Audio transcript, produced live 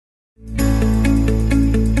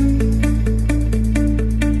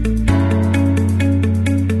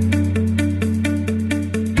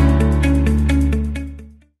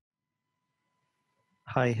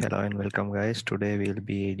Hi, hello and welcome guys. Today we'll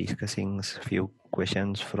be discussing few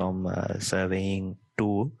questions from surveying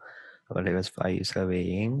 2, level 5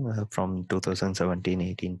 surveying from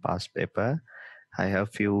 2017-18 past paper. I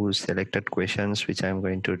have few selected questions which I'm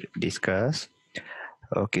going to discuss.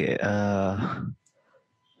 Okay,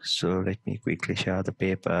 so let me quickly share the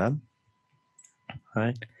paper.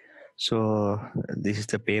 Right. So this is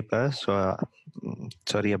the paper. So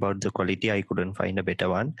sorry about the quality. I couldn't find a better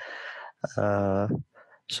one.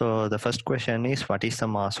 So the first question is, what is the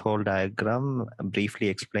mass hole diagram? Briefly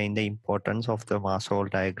explain the importance of the mass hole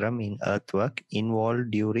diagram in earthwork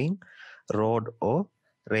involved during road or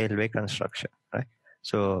railway construction. Right.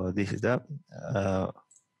 So this is the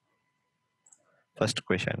first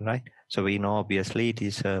question, right? So we know obviously it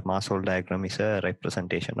is a mass hole diagram is a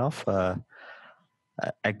representation of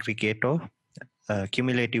aggregate or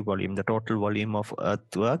cumulative volume, the total volume of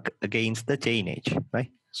earthwork against the chainage,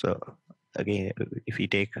 right? So again, if we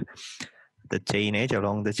take the chainage,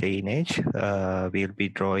 along the chainage, we'll be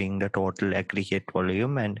drawing the total aggregate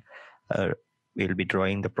volume, and we'll be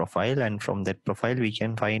drawing the profile, and from that profile we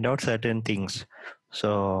can find out certain things.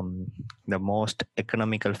 So the most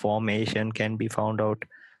economical formation can be found out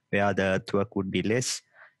where the earthwork would be less,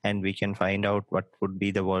 and we can find out what would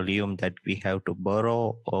be the volume that we have to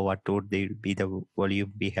borrow, or what would be the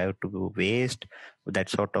volume we have to waste. That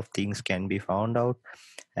sort of things can be found out,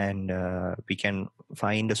 and we can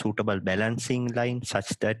find a suitable balancing line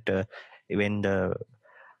such that when the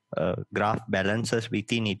graph balances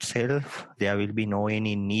within itself, there will be no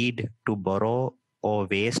any need to borrow or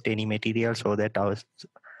waste any material, so that our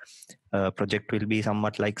project will be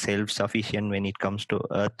somewhat like self-sufficient when it comes to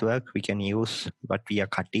earthwork. We can use what we are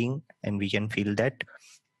cutting and we can fill that,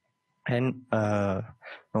 and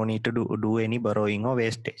no need to do any borrowing or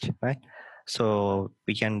wastage, right? So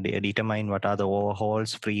we can determine what are the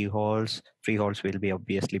overhauls, free hauls. Free hauls will be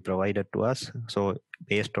obviously provided to us. So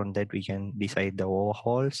based on that, we can decide the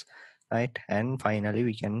overhauls, right? And finally,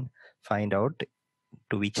 we can find out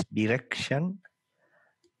to which direction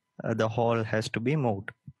the haul has to be moved,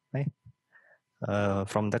 right?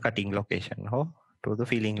 From the cutting location or to the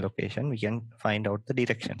filling location, we can find out the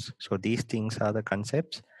directions. So these things are the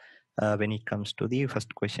concepts when it comes to the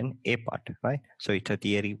first question, A part, right? So it's a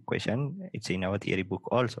theory question. It's in our theory book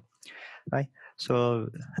also, right? So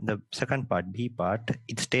the second part, B part,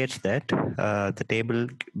 it states that the table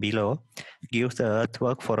below gives the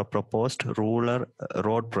earthwork for a proposed rural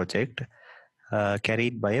road project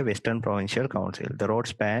carried by a Western Provincial Council. The road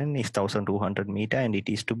span is 1,200 meter and it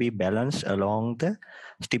is to be balanced along the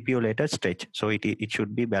stipulated stretch. So it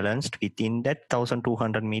should be balanced within that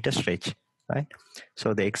 1,200 meter stretch, right?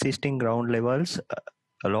 So the existing ground levels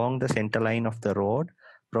along the center line of the road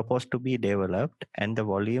proposed to be developed, and the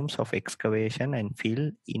volumes of excavation and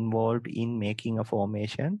fill involved in making a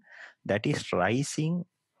formation that is rising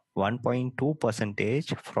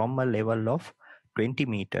 1.2% from a level of 20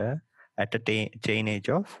 meter at a chainage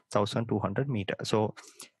of 1,200 meter. So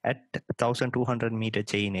at 1,200 meter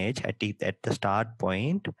chainage, at the start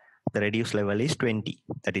point, the reduced level is 20.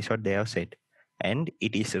 That is what they have said. And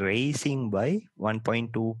it is raising by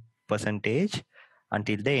 1.2%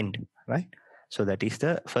 until the end, right? So that is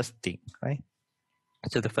the first thing, right?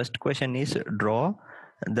 So the first question is, draw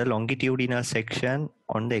the longitudinal section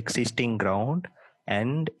on the existing ground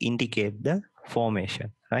and indicate the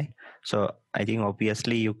formation, right? So I think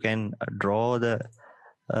obviously you can draw the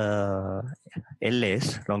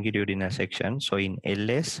LS, longitudinal section. So in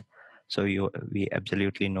LS, so we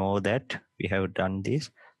absolutely know that we have done this.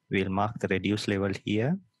 We'll mark the reduced level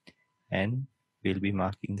here, and we'll be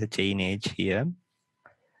marking the chainage here,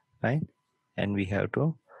 right? And we have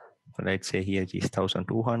to, let's say here is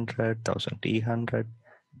 1,200, 1,300,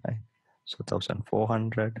 right? So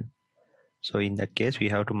 1,400. So in that case, we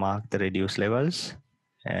have to mark the reduced levels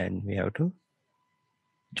and we have to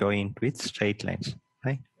join with straight lines,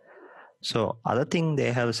 right? So other thing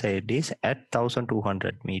they have said is at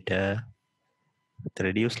 1,200 meter, the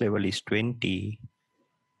reduced level is 20,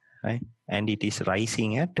 right? And it is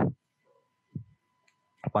rising at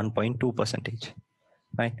 1.2%,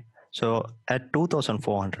 right? So at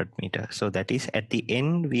 2,400 meter, so that is at the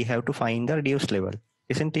end, we have to find the reduced level,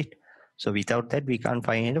 isn't it? So without that, we can't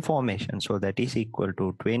find the formation. So that is equal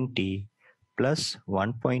to 20 plus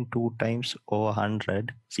 1.2 times over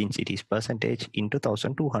 100, since it is percentage, into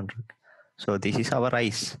 1,200. So this is our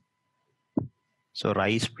rise. So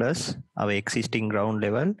rise plus our existing ground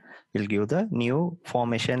level will give the new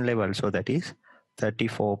formation level. So that is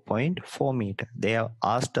 34.4 meter. They have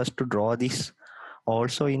asked us to draw this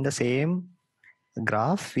also in the same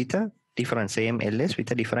graph with a different same LS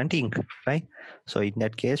with a different ink, right? So in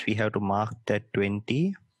that case, we have to mark that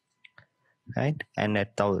 20, right? And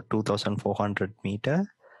at 2400 meter,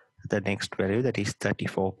 the next value, that is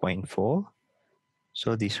 34.4.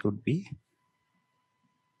 So this would be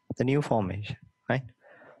the new formation, right?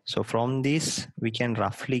 So from this, we can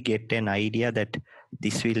roughly get an idea that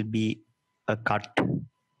this will be a cut,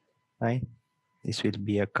 right? This will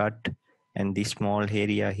be a cut, and this small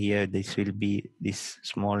area here, this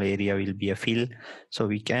small area will be a fill. So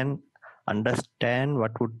we can understand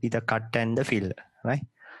what would be the cut and the fill, right?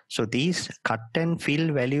 So these cut and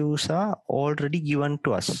fill values are already given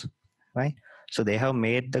to us, right? So they have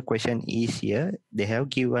made the question easier. They have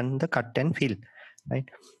given the cut and fill, right?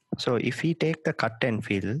 So if we take the cut and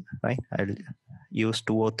fill, right, I'll use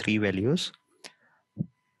 2 or 3 values,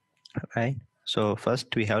 right? So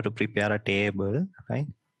first we have to prepare a table, right?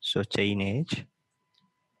 So chainage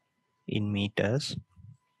in meters.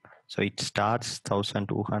 So it starts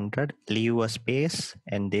 1200, leave a space,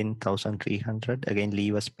 and then 1300, again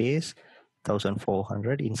leave a space,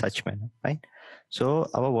 1400 in such manner, right? So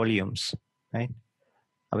our volumes, right?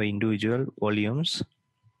 Our individual volumes,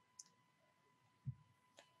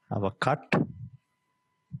 our cut,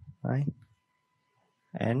 right?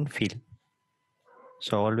 And fill.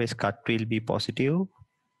 So always cut will be positive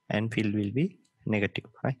and fill will be negative,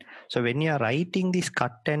 right? So when you are writing this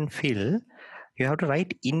cut and fill, you have to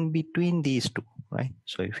write in between these two, right?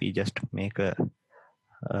 So if we just make a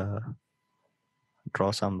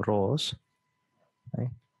draw some rows, right?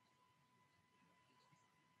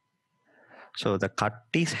 So the cut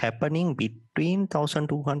is happening between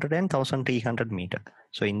 1200 and 1300 meter.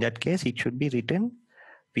 So in that case, it should be written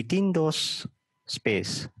within those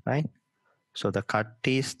space, right? So the cut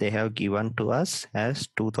is they have given to us as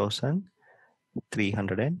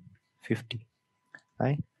 2350,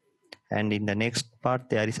 right? And in the next part,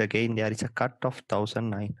 there is a cut of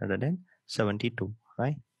 1972,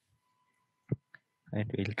 right?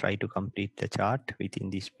 And we'll try to complete the chart within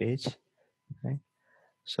this page, right?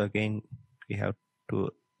 So again, we have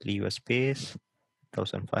to leave a space,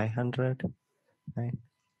 1500, right?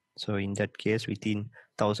 So in that case, within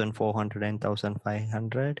 1400 and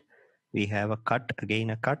 1500, we have a cut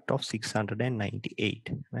of 698,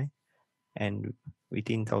 right? And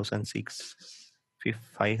within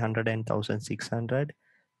 500 and 1600,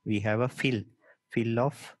 we have a fill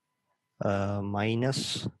of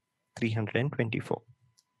minus 324,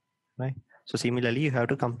 right? So similarly, you have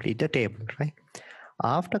to complete the table, right?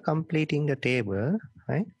 After completing the table,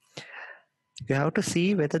 right, you have to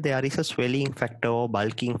see whether there is a swelling factor or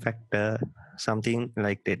bulking factor, something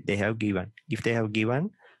like that they have given. If they have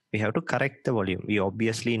given, we have to correct the volume. We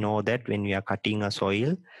obviously know that when we are cutting a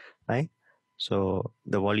soil, right? So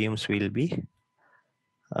the volumes will be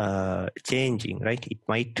changing, right? It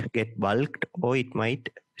might get bulked or it might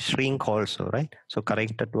shrink also, right? So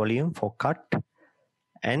correct that volume for cut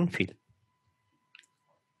and fill,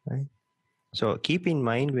 right? So keep in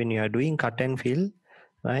mind when you are doing cut and fill,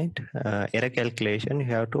 right? Error calculation you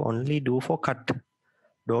have to only do for cut.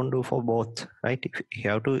 Don't do for both, right? If you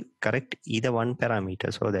have to correct either one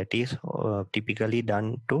parameter. So that is typically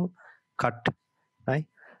done to cut, right?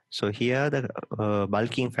 So here the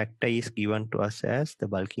bulking factor is given to us as the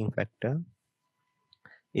bulking factor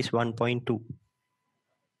is 1.2,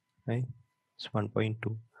 right? It's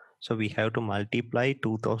 1.2. So we have to multiply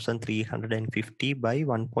 2350 by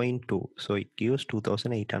 1.2. So it gives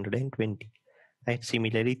 2820. Right.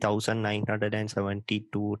 Similarly,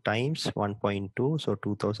 1972 times 1.2, so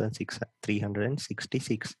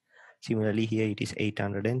 2366. Similarly, here it is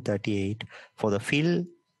 838 for the fill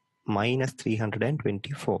minus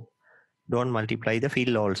 324. Don't multiply the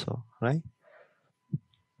fill also, right?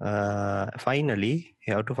 Finally,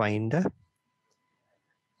 you have to find the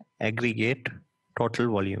aggregate total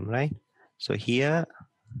volume, right? So here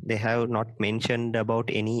they have not mentioned about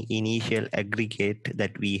any initial aggregate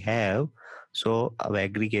that we have. So our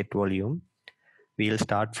aggregate volume will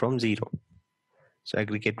start from 0. So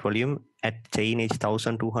aggregate volume at chainage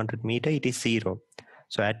 1200 meter, it is 0.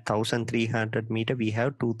 So at 1300 meter, we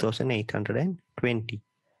have 2820,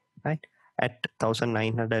 right? At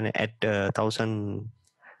 1900, at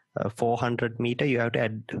 1400 meter, you have to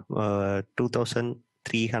add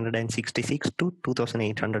 2366 to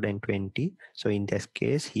 2820. So in this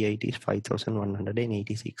case, here it is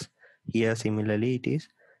 5186. Here similarly, it is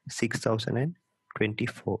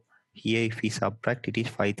 6024. Here if we subtract, it is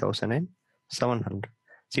 5700.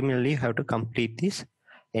 Similarly, you have to complete this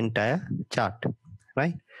entire chart,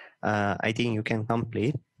 right? I think you can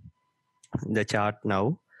complete the chart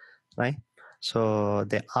now, right? So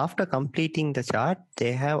after completing the chart,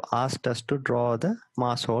 they have asked us to draw the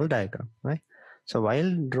mass hole diagram, right? So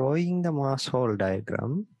while drawing the mass hole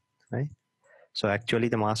diagram, right? So actually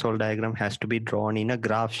the mass hole diagram has to be drawn in a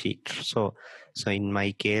graph sheet. So in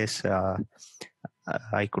my case,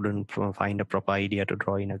 I couldn't find a proper idea to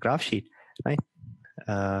draw in a graph sheet, right?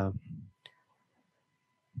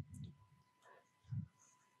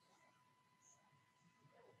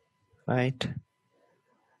 Right.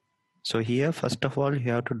 So here, first of all,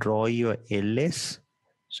 you have to draw your LS,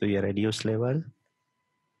 so your reduce level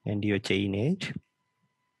and your chain age,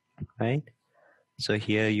 right? So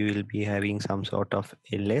here you will be having some sort of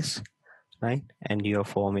LS, right? And your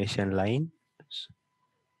formation line,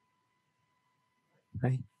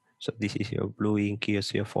 right? So this is your blue ink,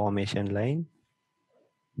 here's your formation line.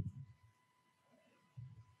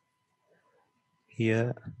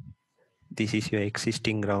 Here, this is your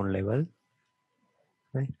existing ground level,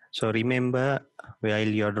 right? So remember, while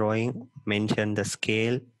you're drawing, mention the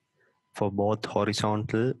scale for both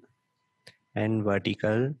horizontal and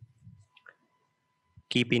vertical.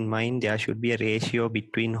 Keep in mind there should be a ratio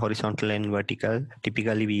between horizontal and vertical.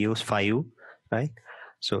 Typically we use 5, right?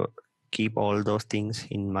 So keep all those things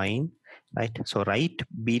in mind, right? So right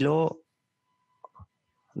below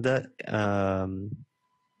the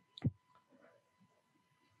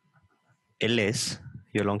LS,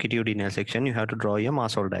 your longitudinal section, you have to draw your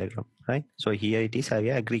mass hole diagram, right? So here it is a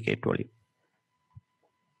aggregate volume,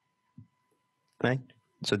 right?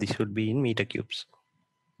 So this would be in meter cubes.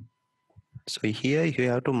 So here you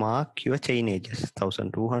have to mark your chain edges,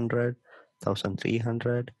 1200,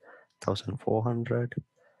 1300, 1400,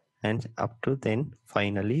 and up to then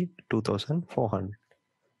finally 2400,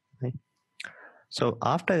 right? So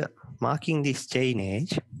after marking this chain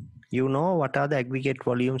edge, you know what are the aggregate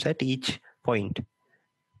volumes at each point,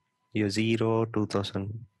 your 0,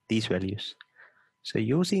 2000, these values. So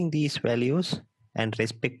using these values and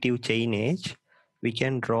respective chain edge, we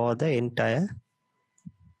can draw the entire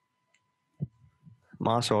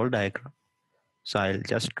mass hole diagram. So I'll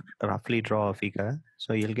just roughly draw a figure.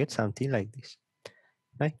 So you'll get something like this,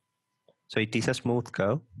 right? So it is a smooth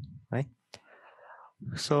curve, right?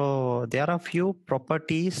 So there are a few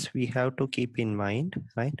properties we have to keep in mind,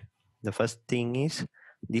 right? The first thing is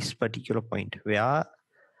this particular point where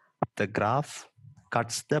the graph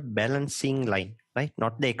cuts the balancing line, right?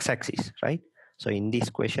 Not the x-axis, right? So in this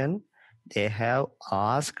question, they have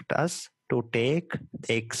asked us to take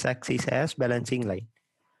the x-axis as balancing line.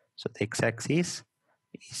 So the x-axis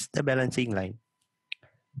is the balancing line,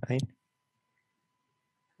 right?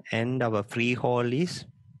 And our free hole is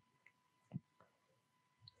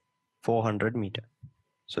 400 meter.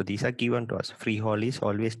 So these are given to us. Free hole is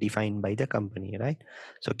always defined by the company, right?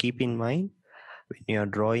 So keep in mind when you are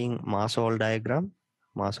drawing mass hole diagram,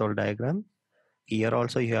 here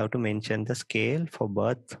also you have to mention the scale for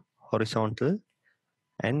both horizontal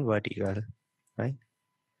and vertical, right?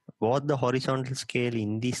 Both the horizontal scale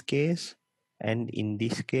in this case and in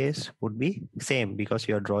this case would be same because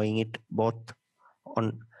you are drawing it both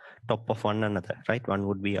on top of one another, right? One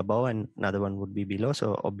would be above and another one would be below.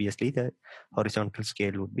 So obviously the horizontal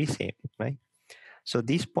scale would be same, right? So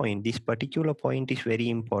this point, this particular point is very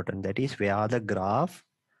important. That is where the graph,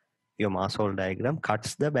 your mass hole diagram,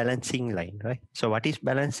 cuts the balancing line, right? So what is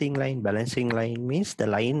balancing line? Balancing line means the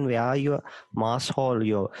line where your mass hole,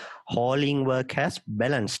 your hauling work has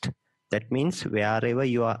balanced. That means wherever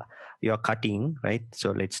you are cutting, right?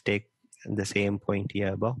 So let's take the same point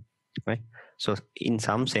here above, right? So in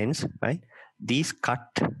some sense, right, this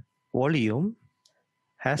cut volume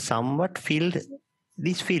has somewhat filled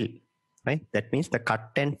this fill, right? That means the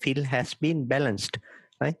cut and fill has been balanced,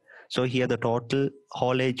 right? So here the total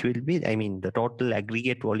haulage will be, the total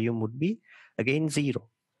aggregate volume would be again 0,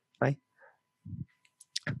 right?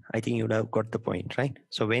 I think you would have got the point, right?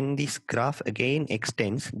 So when this graph again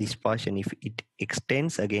extends, this portion, if it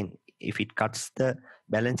extends again, if it cuts the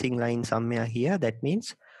balancing line somewhere here, that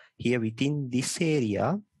means here within this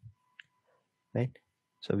area, right?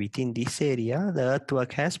 So within this area, the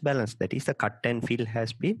earthwork has balanced. That is the cut and fill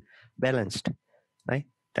has been balanced, right?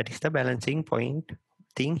 That is the balancing point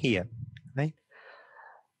thing here, right?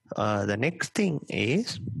 The next thing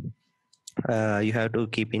is you have to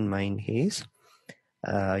keep in mind is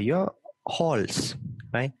your hauls,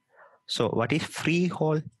 right? So what is free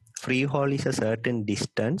haul? Free haul is a certain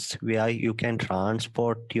distance where you can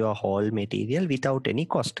transport your haul material without any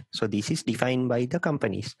cost. So this is defined by the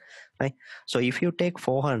companies, right? So if you take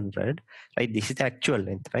 400, right, this is the actual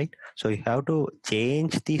length, right? So you have to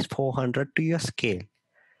change this 400 to your scale.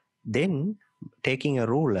 Then taking a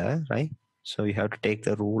ruler, right? So you have to take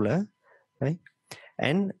the ruler, right?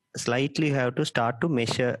 and slightly you have to start to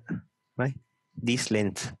measure, right, this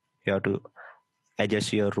length. You have to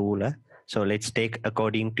adjust your ruler. So let's take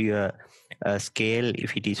according to your scale.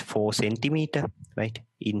 If it is 4 centimeter, right,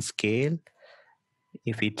 in scale,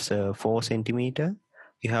 if it's 4 centimeter,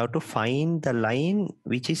 you have to find the line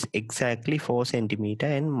which is exactly 4 centimeter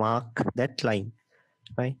and mark that line,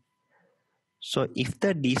 right? So if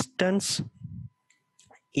the distance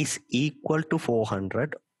is equal to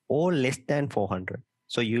 400 or less than 400,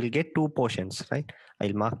 so you will get two portions, right?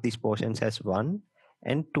 I'll mark these portions as 1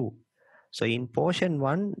 and 2. So in portion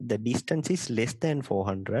 1, the distance is less than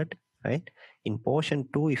 400, right? In portion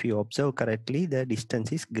 2, if you observe correctly, the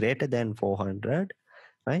distance is greater than 400,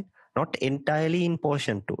 right? Not entirely in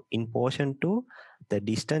portion 2. In portion 2, the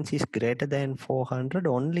distance is greater than 400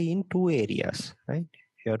 only in two areas, right?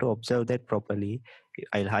 You have to observe that properly.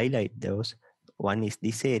 I'll highlight those. One is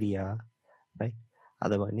this area, right?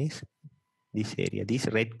 Other one is this area. These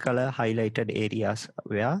red color highlighted areas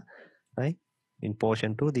where, right? In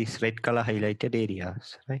portion 2, these red color highlighted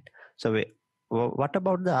areas, right? So what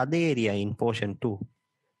about the other area in portion 2,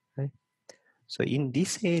 right? So in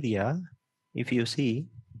this area, if you see,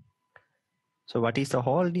 so what is the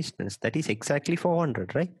whole distance? That is exactly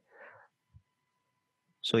 400, right?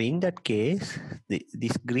 So in that case,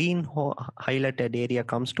 this green highlighted area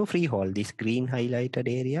comes to free hole, this green highlighted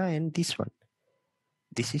area and this one.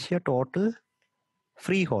 This is your total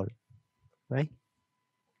free hole, right?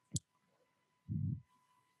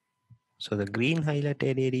 So the green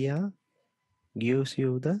highlighted area gives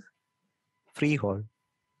you the free hole,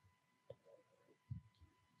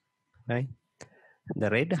 right? The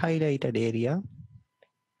red highlighted area,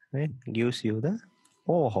 right, gives you the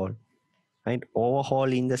overhaul, right?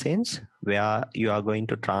 Overhaul in the sense where you are going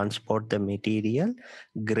to transport the material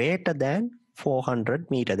greater than 400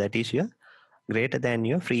 meter. That is your greater than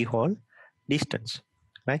your free hole distance,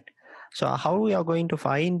 right? So how we are going to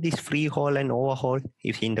find this free hole and overhaul?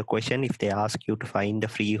 If in the question, if they ask you to find the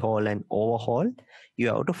free hole and overhaul, you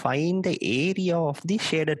have to find the area of the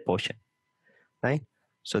shaded portion, right?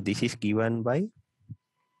 So this is given by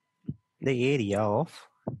the area of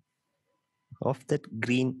that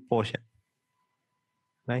green portion,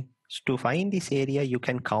 right? So to find this area, you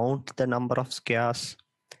can count the number of squares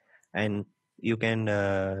and you can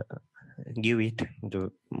give it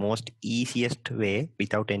the most easiest way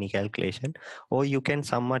without any calculation, or you can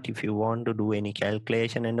somewhat, if you want to do any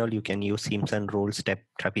calculation and all, you can use Simpson rules,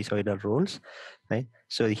 trapezoidal rules, right?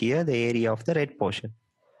 So here the area of the red portion,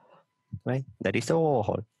 right, that is the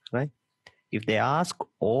overhaul, right? If they ask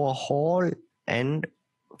overhaul and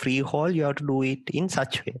free hole, you have to do it in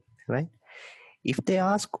such way, right? If they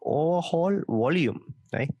ask overhaul volume,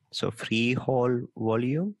 right, so free hole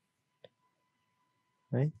volume,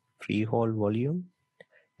 right, free hole volume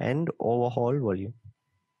and overhaul volume.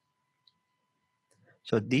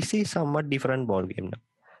 So this is somewhat different ball game now,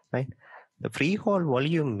 right? The free hole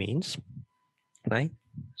volume means, right?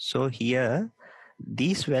 So here,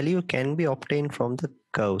 this value can be obtained from the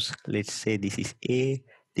curves. Let's say this is A,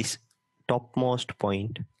 this topmost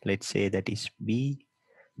point, let's say that is B,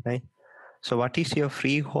 right? So what is your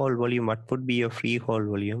free hole volume? What would be your free hole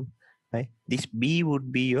volume, right? This B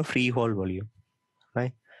would be your free hole volume,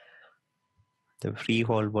 right? The free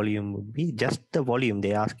hole volume would be just the volume.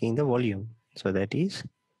 They're asking the volume. So that is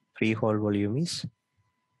free hole volume is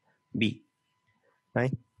B,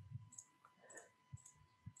 right?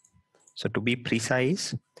 So to be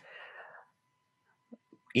precise,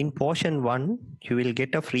 in portion 1, you will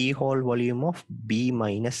get a free hole volume of B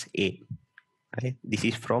minus A, right? This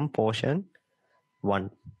is from portion 1.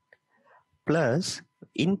 Plus,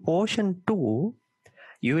 in portion 2,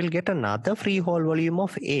 you will get another free hole volume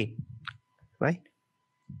of A, right?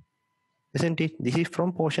 Isn't it? This is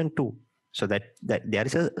from portion 2. So that there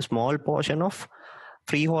is a small portion of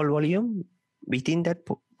free hole volume within that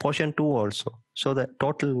portion 2 also. So the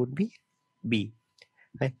total would be B,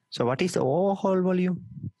 right? So what is the overhaul volume?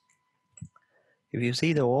 If you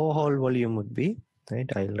see, the overhaul volume would be, right,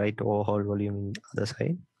 I'll write overhaul volume in the other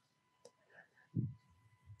side.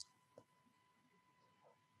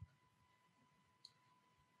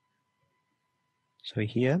 So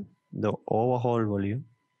here, the overhaul volume,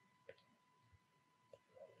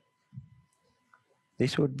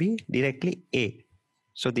 this would be directly A.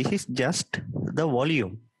 So this is just the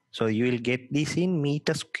volume. So you will get this in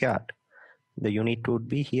meter squared. The unit would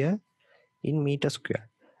be here in meter squared,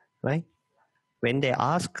 right? When they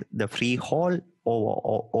ask the free hole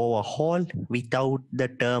overhaul without the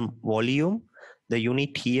term volume, the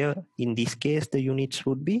unit here, in this case, the units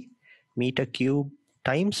would be meter cube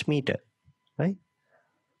times meter, right?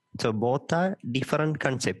 So both are different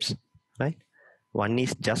concepts, right? One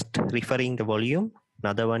is just referring the volume,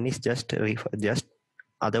 another one is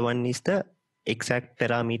other one is the exact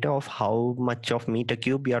parameter of how much of meter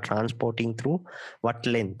cube you are transporting through what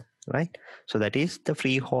length, right? So that is the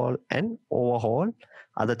free haul and overhaul.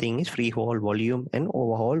 Other thing is free haul volume and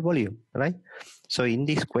overhaul volume, right? So in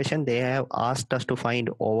this question, they have asked us to find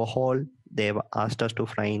overhaul, they have asked us to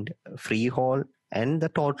find free haul and the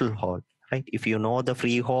total haul, right? If you know the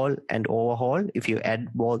free haul and overhaul, if you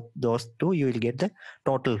add both those two, you will get the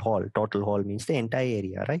total haul. Total haul means the entire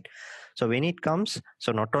area, right? So when it comes,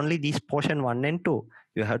 so not only this portion 1 and 2,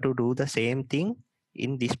 you have to do the same thing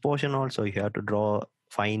in this portion also. You have to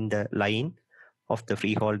find the line of the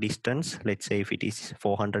free haul distance. Let's say if it is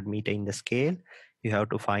 400 meter in the scale, you have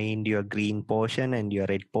to find your green portion and your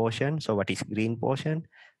red portion. So what is green portion?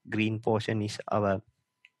 Green portion is our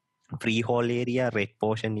free haul area, red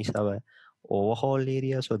portion is our overhaul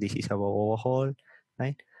area. So this is our overhaul,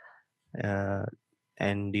 right?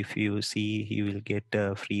 And if you see, you will get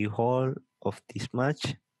a free haul of this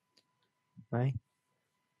much, right?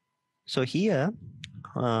 So here,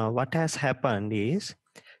 what has happened is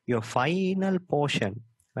your final portion,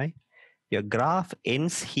 right? Your graph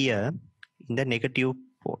ends here in the negative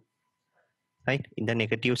port, right? In the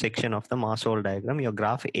negative section of the mass hole diagram, your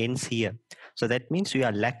graph ends here. So that means you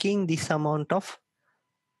are lacking this amount of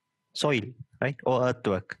soil, right? Or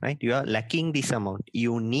earthwork, right? You are lacking this amount.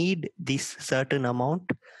 You need this certain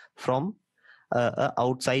amount from a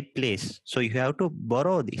outside place. So you have to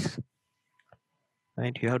borrow this,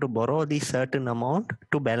 right? You have to borrow this certain amount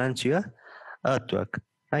to balance your earthwork,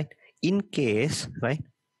 right? In case, right?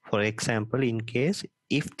 For example, in case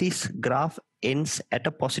if this graph ends at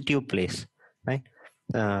a positive place, right?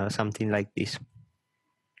 Something like this,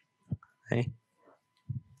 right?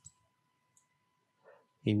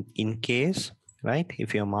 In case, right?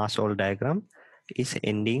 If your mass hole diagram is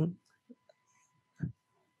ending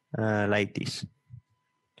like this,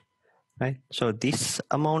 right? So this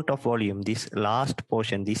amount of volume, this last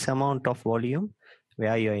portion, this amount of volume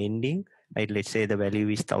where you're ending, right? Let's say the value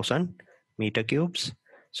is 1000 meter cubes.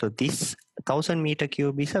 So this 1000 meter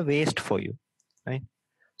cube is a waste for you, right?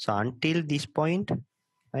 So until this point,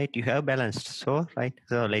 right, you have balanced. So, right,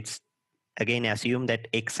 so let's again assume that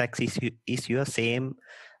x-axis is your same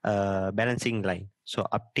balancing line. So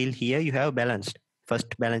up till here you have balanced.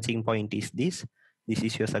 First balancing point is this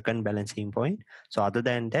is your second balancing point. So other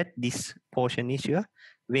than that, this portion is your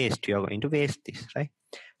waste. You are going to waste this, right?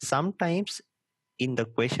 Sometimes in the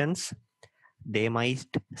questions they might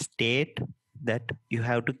state that you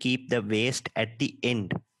have to keep the waste at the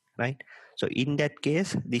end, right? So in that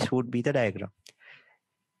case, this would be the diagram.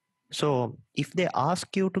 So if they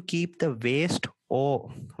ask you to keep the waste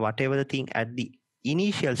or whatever the thing at the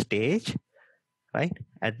initial stage, right,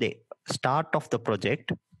 at the start of the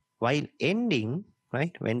project, while ending,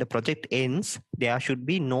 right, when the project ends, there should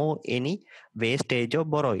be no any wastage or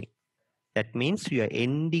borrowing. That means your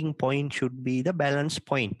ending point should be the balance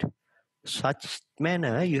point. Such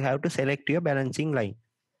manner you have to select your balancing line.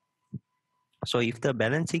 So if the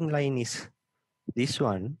balancing line is this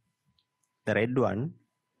one, the red one,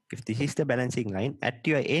 if this is the balancing line, at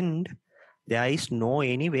your end, there is no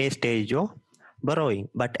any wastage or borrowing.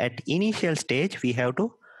 But at initial stage, we have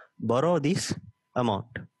to borrow this amount,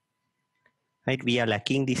 right? We are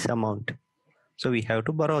lacking this amount. So we have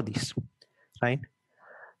to borrow this, right?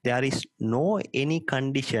 There is no any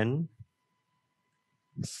condition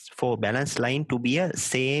for balance line to be a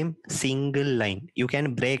same single line. You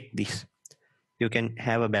can break this. You can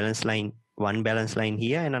have a balance line, one balance line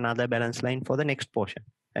here and another balance line for the next portion,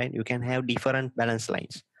 right? You can have different balance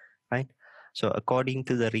lines, right? So according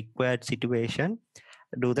to the required situation,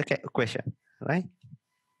 do the question, right?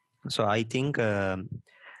 So I think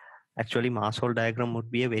actually mass hole diagram would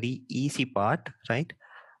be a very easy part, right?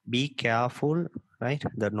 Be careful, right?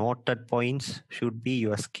 The noted points should be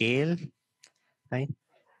your scale, right?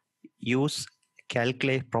 Use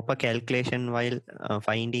proper calculation while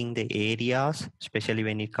finding the areas, especially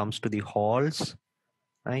when it comes to the halls,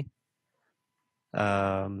 right?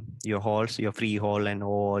 Your halls, your free haul and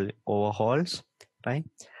all overhauls, right?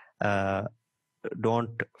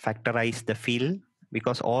 Don't factorize the fill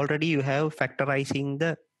because already you have factorizing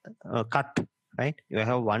the cut, right? You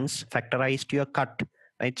have once factorized your cut,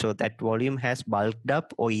 right? So that volume has bulked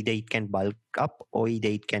up, or either it can bulk up or either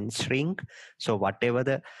it can shrink. So whatever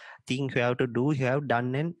the thing you have to do, you have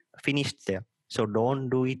done and finished there. So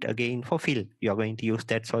don't do it again for fill. You're going to use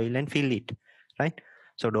that soil and fill it, right?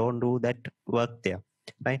 So don't do that work there,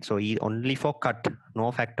 right? So only for cut,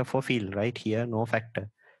 no factor for fill, right? Here, no factor,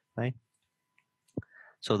 right?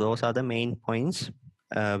 So those are the main points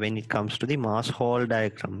when it comes to the mass hole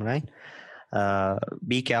diagram, right?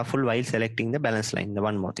 be careful while selecting the balance line. The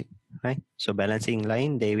one more thing, right? So balancing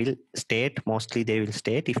line, they will state, mostly they will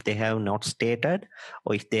state if they have not stated,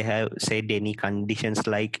 or if they have said any conditions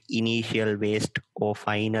like initial waste or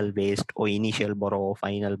final waste, or initial borrow or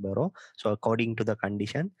final borrow. So according to the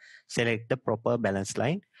condition, select the proper balance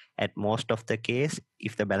line. At most of the case,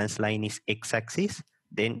 if the balance line is x-axis,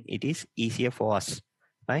 then it is easier for us,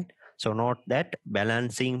 right? So note that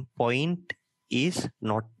balancing point is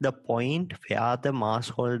not the point where the mass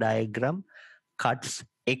hole diagram cuts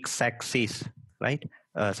x-axis, right?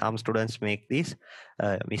 Some students make this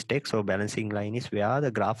mistake. So balancing line is where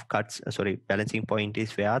the graph cuts, balancing point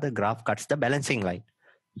is where the graph cuts the balancing line,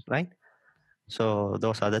 right? So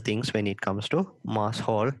those are the things when it comes to mass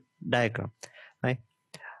hole diagram, right?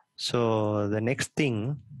 So the next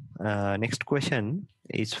thing, next question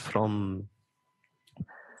is from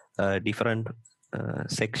a different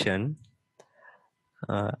section.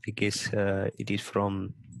 I guess it is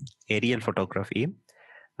from aerial photography,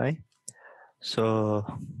 right? So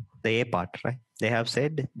the A part, right? They have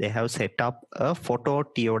said they have set up a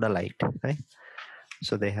phototheodolite, right?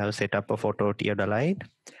 So they have set up a phototheodolite,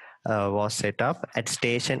 was set up at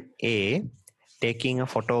station A, taking a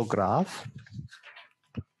photograph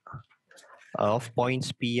of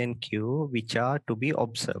points P and Q, which are to be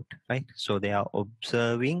observed, right? So they are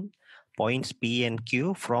observing points P and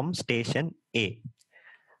Q from station A.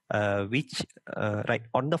 Which right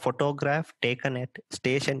on the photograph taken at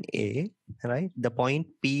station A, right, the point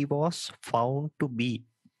P was found to be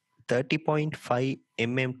 30.5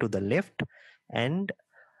 mm to the left and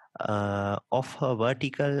of her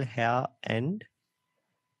vertical hair and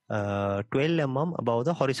 12 mm above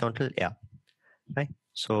the horizontal hair, right?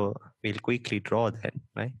 So we'll quickly draw that,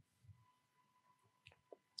 right?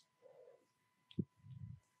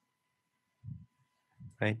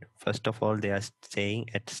 Right. First of all, they are saying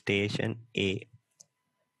at station A,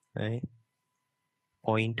 right,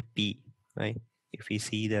 point P, right? If we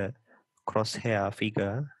see the crosshair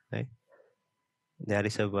figure, right, there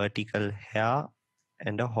is a vertical hair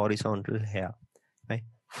and a horizontal hair, right?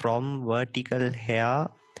 From vertical hair,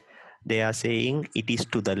 they are saying it is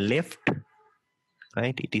to the left,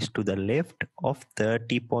 right? It is to the left of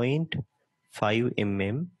 30.5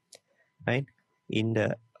 mm, right? In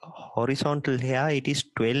the horizontal hair, it is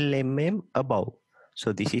 12 mm above.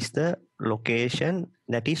 So this is the location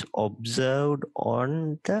that is observed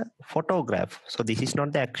on the photograph. So this is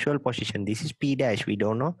not the actual position. This is P dash. We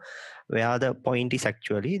don't know where the point is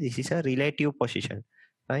actually. This is a relative position,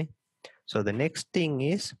 right? So the next thing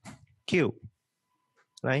is Q,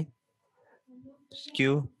 right?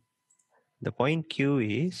 Q. The point Q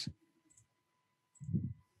is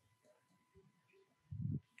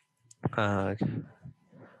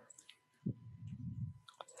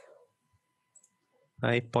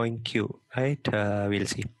right, point Q, right? We'll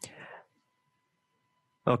see.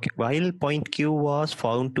 Okay, while point Q was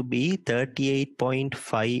found to be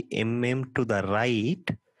 38.5 mm to the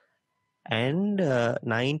right and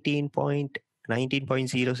 19.00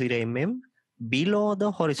 mm below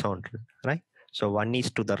the horizontal, right? So one is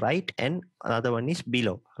to the right and another one is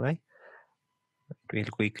below, right? We'll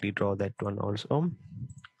quickly draw that one also.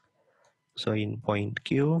 So in point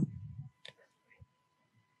Q,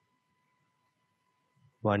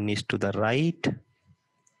 one is to the right.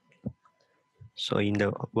 So in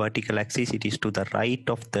the vertical axis, it is to the right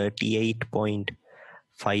of 38.5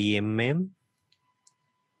 mm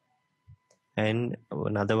and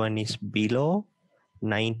another one is below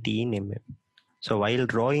 19 mm. So while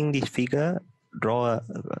drawing this figure, draw a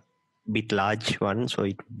bit large one so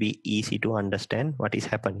it will be easy to understand what is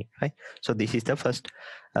happening, right? So this is the first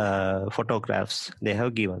photographs they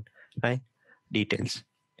have given, right? Details.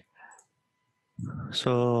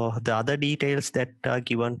 So the other details that are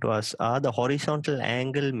given to us are the horizontal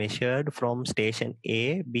angle measured from station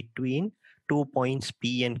A between 2 points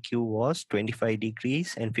P and Q was 25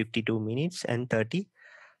 degrees and 52 minutes and 30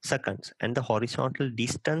 seconds. And the horizontal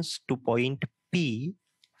distance to point P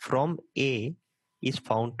from A is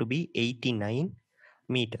found to be 89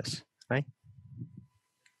 meters, right?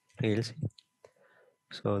 We'll see.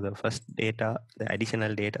 So the first data, the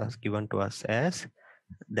additional data is given to us as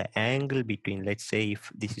the angle between, let's say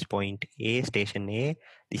if this is point A, station A,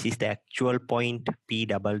 this is the actual point P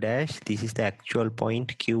double dash, this is the actual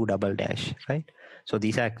point Q double dash, right? So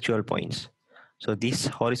these are actual points. So this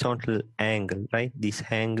horizontal angle, right, this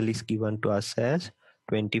angle is given to us as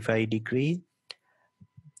 25 degree,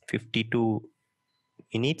 52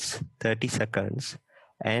 minutes, 30 seconds,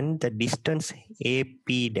 and the distance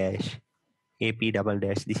AP dash, AP double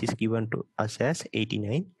dash, this is given to us as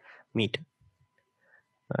 89 meter,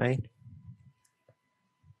 right?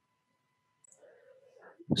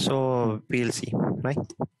 So we'll see, right?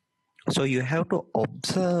 So you have to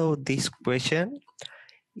observe this question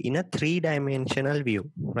in a three-dimensional view,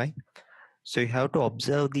 right? So you have to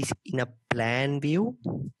observe this in a plan view,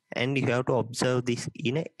 and you have to observe this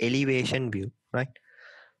in an elevation view, right?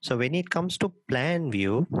 So when it comes to plan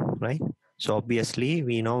view, right? So obviously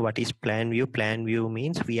we know what is plan view. Plan view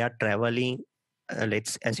means we are traveling.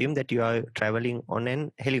 Let's assume that you are traveling on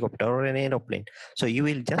an helicopter or an aeroplane. So you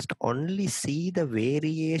will just only see the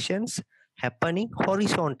variations happening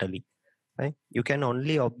horizontally, right? You can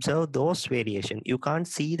only observe those variations. You can't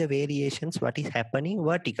see the variations what is happening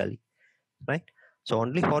vertically, right? So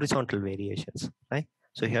only horizontal variations, right?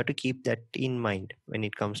 So you have to keep that in mind when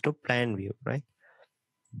it comes to plan view, right?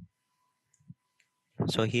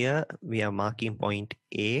 So here we are marking point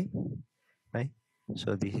A, right?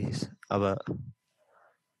 So this is our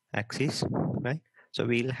axis, right? So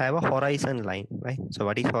we'll have a horizon line, right? So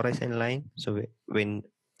what is horizon line? So when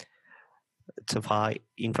it's a far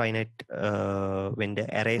infinite, when the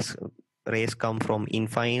rays come from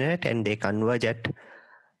infinite and they converge at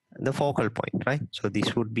the focal point, right? So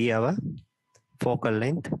this would be our focal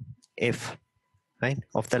length f, right,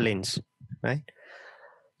 of the lens, right?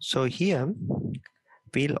 So here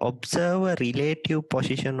we'll observe a relative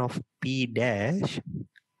position of p dash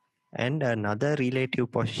and another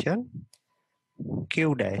relative position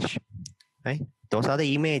q dash, right? Those are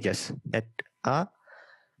the images that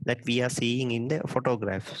we are seeing in the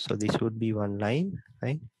photograph. So this would be one line,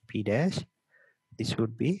 right, p dash. This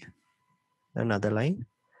would be another line,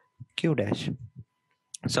 q dash.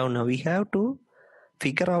 So now we have to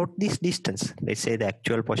figure out this distance. Let's say the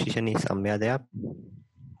actual position is somewhere there.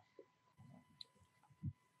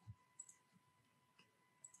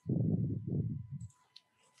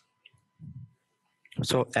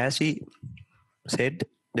 So as we said,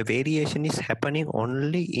 the variation is happening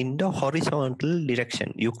only in the horizontal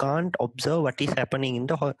direction. You can't observe what is happening in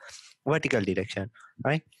the vertical direction,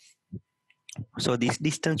 right? So this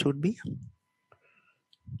distance would be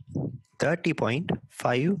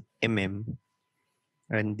 30.5 mm,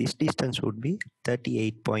 and this distance would be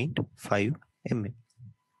 38.5 mm,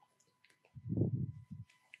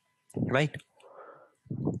 right?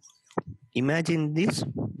 Imagine this,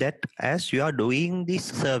 that as you are doing this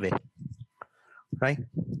survey, right?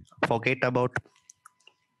 Forget about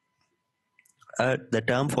the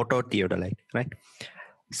term phototheodolite, right?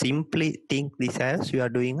 Simply think this as you are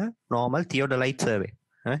doing a normal theodolite survey,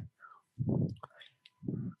 right?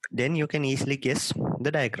 Then you can easily guess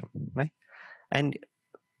the diagram, right? And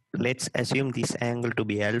let's assume this angle to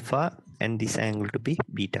be alpha and this angle to be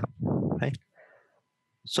beta, right?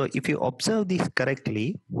 So if you observe this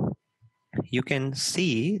correctly, you can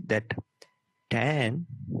see that tan,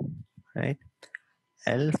 right,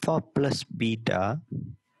 alpha plus beta,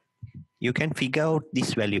 you can figure out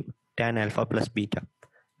this value, tan alpha plus beta,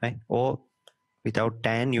 right? Or without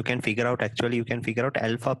tan, you can figure out, actually you can figure out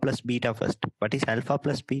alpha plus beta first. What is alpha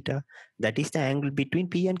plus beta? That is the angle between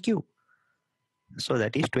P and Q. So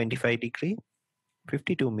that is 25 degree,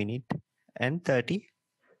 52 minute and 30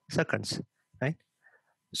 seconds, right?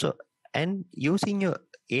 So, and using your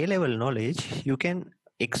A-level knowledge, you can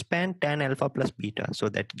expand tan alpha plus beta. So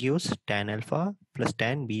that gives tan alpha plus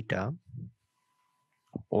tan beta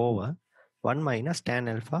over 1 minus tan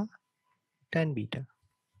alpha tan beta.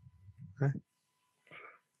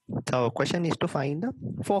 So our question is to find the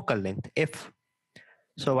focal length, f.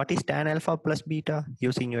 So what is tan alpha plus beta?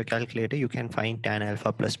 Using your calculator, you can find tan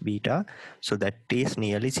alpha plus beta. So that is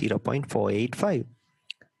nearly 0.485.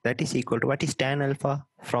 That is equal to, what is tan alpha?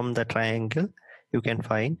 From the triangle, you can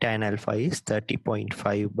find tan alpha is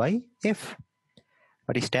 30.5 by f.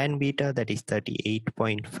 What is tan beta? That is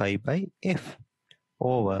 38.5 by f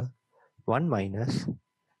over 1 minus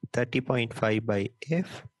 30.5 by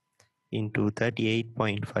f into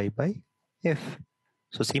 38.5 by f.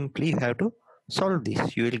 So simply you have to solve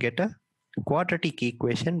this. You will get a quadratic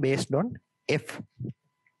equation based on f,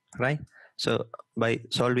 right? So by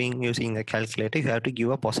solving using a calculator, you have to give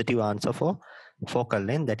a positive answer for focal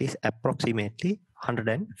length, that is approximately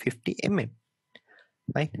 150 mm,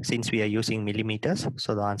 right? Since we are using millimeters,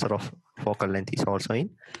 so the answer of focal length is also in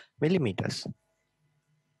millimeters.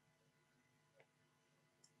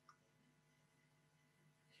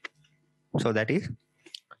 So that is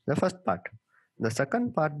the first part. The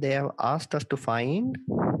second part, they have asked us to find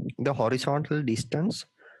the horizontal distance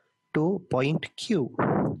to point Q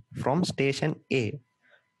from station A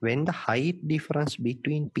when the height difference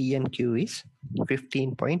between P and Q is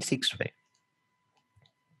 15.65.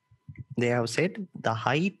 They have said the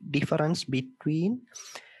height difference between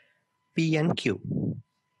P and Q.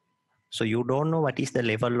 So you don't know what is the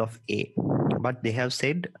level of A, but they have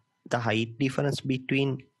said the height difference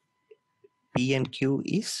between P and Q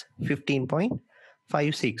is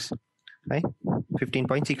 15.56, right?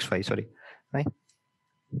 15.65, sorry, right?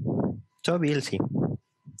 So we'll see.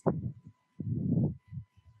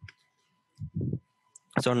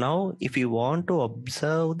 So now if you want to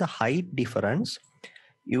observe the height difference,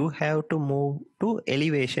 you have to move to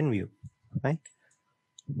elevation view, right?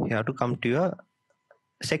 You have to come to your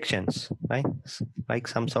sections, right? Like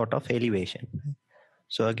some sort of elevation.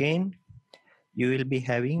 So again, you will be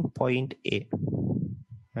having point A,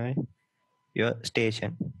 right? Your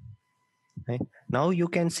station, right? Now you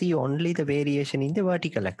can see only the variation in the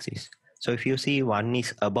vertical axis. So if you see one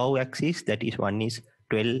is above axis, that is one is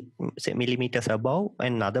 12 millimeters above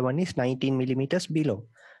and another one is 19 millimeters below,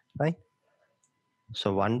 right?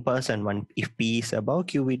 So if P is above,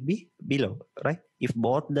 Q will be below, right? If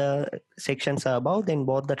both the sections are above, then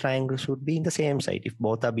both the triangles would be in the same side. If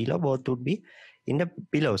both are below, both would be in the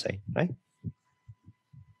below side, right?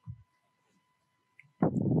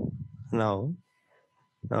 Now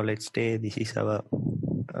let's say this is our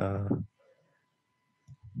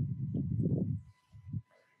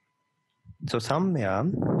so somewhere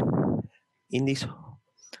in this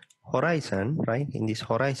horizon, right? In this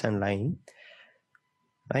horizon line,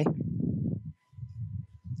 right?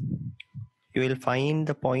 You will find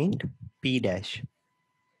the point P dash,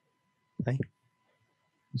 right?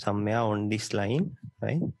 Somewhere on this line,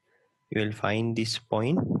 right? You will find this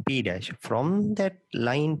point P dash. From that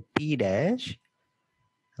line P dash,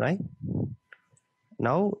 right?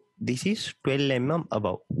 Now this is 12 mm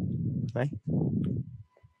above, right?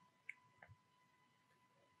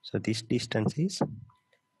 So this distance is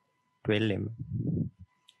 12 mm.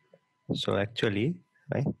 So actually,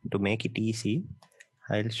 right, to make it easy,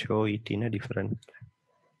 I'll show it in a different,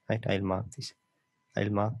 right? I'll mark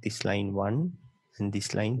this line 1 and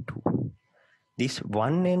this line 2. This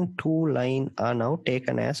 1 and 2 line are now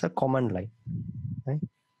taken as a common line, right?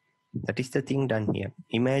 That is the thing done here.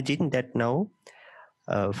 Imagine that now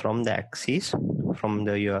from the axis,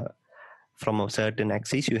 from a certain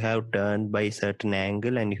axis, you have turned by a certain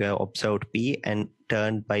angle and you have observed P, and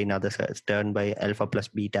turned by alpha plus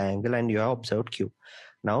beta angle and you have observed Q.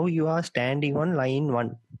 Now you are standing on line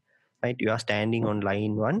 1, right? You are standing on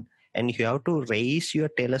line 1 and you have to raise your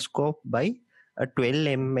telescope by a 12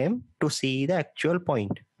 mm to see the actual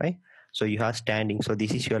point, right? So you are standing. So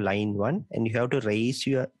this is your line 1 and you have to raise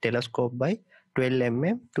your telescope by 12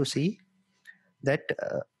 mm to see that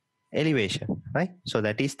elevation, right? So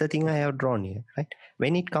that is the thing I have drawn here, right?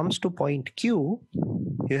 When it comes to point Q,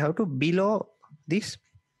 you have to below this,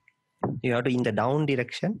 you have to in the down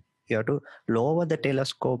direction, you have to lower the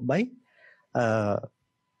telescope by a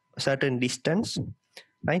certain distance,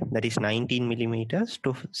 right? That is 19 millimeters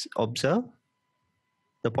to observe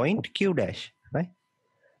the point Q dash, right?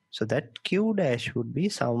 So that Q dash would be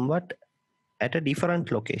somewhat at a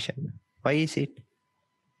different location. Why is it?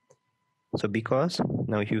 So because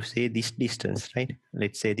now if you say this distance, right?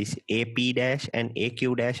 Let's say this AP dash and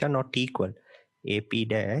AQ dash are not equal. AP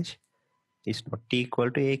dash is not equal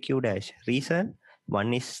to AQ dash. Reason?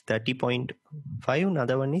 One is 30.5,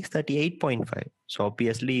 another one is 38.5. So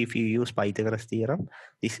obviously if you use Pythagoras theorem,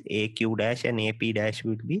 this AQ dash and AP dash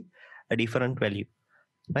will be a different value,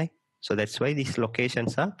 right? So that's why these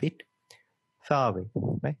locations are a bit far away,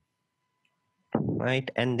 right? Right,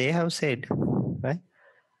 and they have said, right,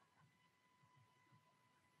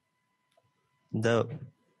 the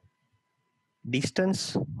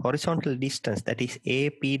distance, horizontal distance, that is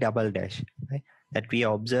AP double dash, right, that we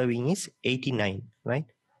are observing is 89, right?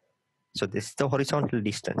 So this is the horizontal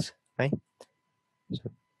distance, right?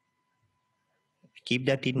 So keep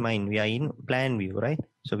that in mind. We are in plan view, right?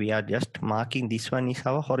 So we are just marking this one is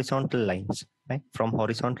our horizontal lines, right? From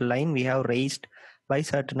horizontal line we have raised by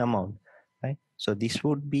certain amount, right? So this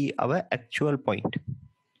would be our actual point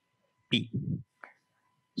P.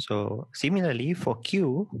 So similarly for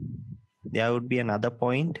Q, there would be another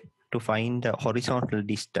point to find the horizontal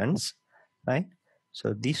distance, right?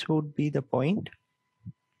 So this would be the point,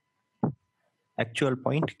 actual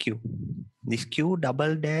point Q. This Q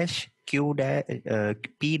double dash,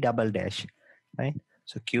 P double dash, right?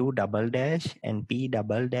 So Q double dash and P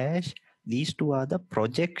double dash, these two are the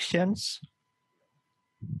projection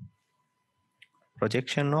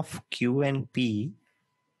of Q and P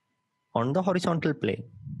on the horizontal plane,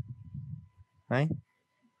 right?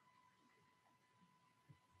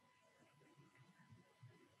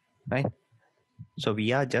 Right. So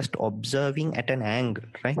we are just observing at an angle,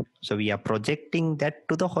 right? So we are projecting that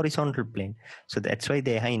to the horizontal plane. So that's why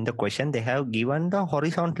they have in the question, they have given the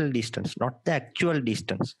horizontal distance, not the actual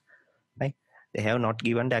distance, right? They have not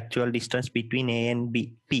given the actual distance between A and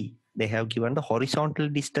P. They have given the horizontal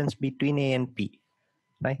distance between A and P,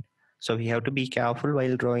 right? So we have to be careful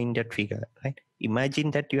while drawing that figure, right? Imagine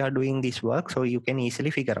that you are doing this work, so you can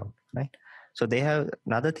easily figure out, right? So they have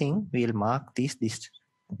another thing, we'll mark this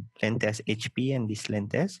length as HP and this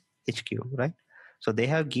length as HQ, right? So they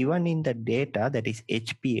have given in the data that is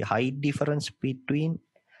HP, height difference between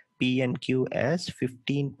P and Q as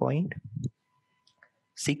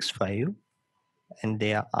 15.65, and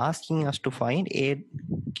they are asking us to find a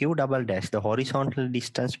Q double dash, the horizontal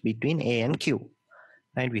distance between A and Q,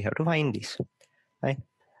 right? We have to find this, right?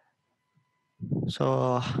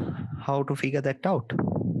 So how to figure that out,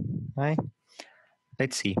 right?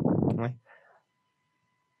 Let's see, right?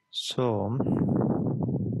 So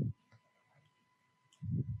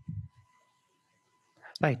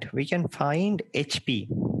right, we can find HP,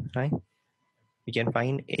 right? We can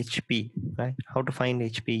find HP, right? How to find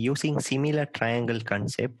HP? Using similar triangle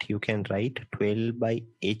concept, you can write 12 by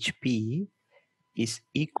HP is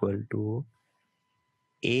equal to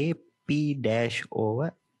AP dash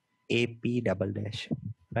over AP double dash,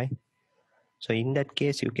 right? So in that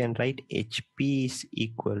case, you can write HP is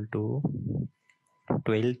equal to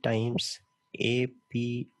 12 times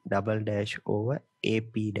AP double dash over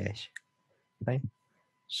AP dash, right?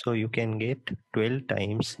 So you can get 12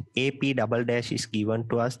 times AP double dash is given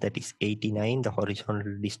to us, that is 89, the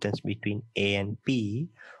horizontal distance between A and P,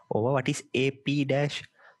 over what is AP dash.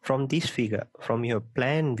 From this figure, from your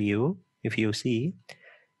plan view, if you see,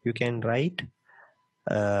 you can write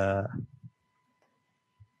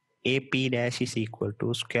AP dash is equal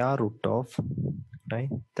to square root of, right,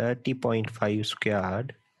 30.5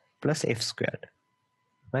 squared plus F squared,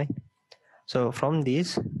 right? So from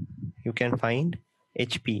this, you can find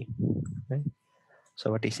HP, right?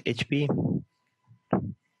 So what is HP?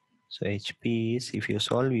 So HP is, if you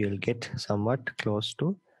solve, you will get somewhat close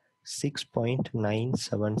to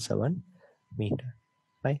 6.977 meter,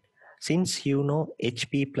 right? Since you know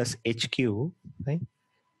HP plus HQ, right?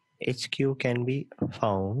 HQ can be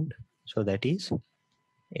found, so that is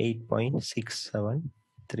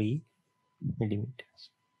 8.673 millimeters.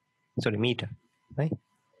 Sorry, meter, right?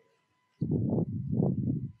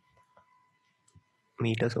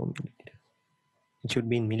 Meters or millimeters? It should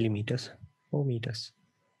be in millimeters or meters.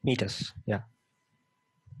 Meters, yeah,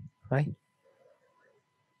 right?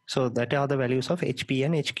 So that are the values of HP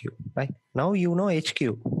and HQ, right? Now you know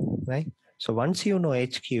HQ, right? So once you know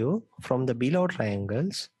HQ, from the below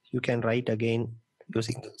triangles, you can write again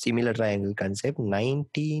using similar triangle concept.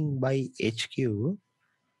 19 by HQ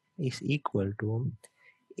is equal to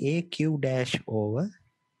AQ dash over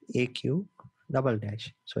AQ double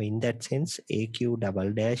dash. So in that sense, AQ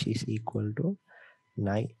double dash is equal to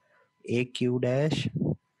 9 AQ dash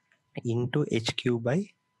into HQ by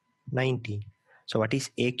 19. So what is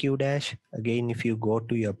AQ dash? Again, if you go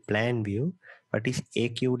to your plan view, what is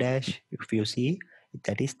AQ dash? If you see,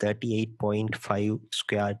 that is 38.5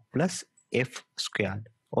 squared plus F squared.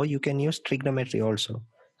 Or you can use trigonometry also.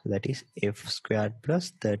 So that is F squared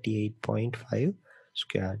plus 38.5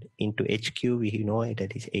 squared into HQ, we know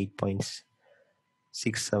that is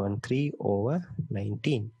 8.673 over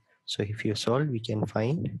 19. So if you solve, we can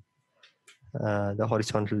find the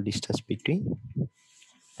horizontal distance between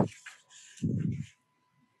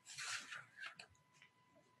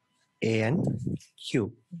A and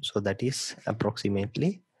Q. So that is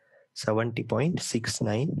approximately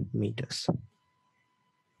 70.69 meters.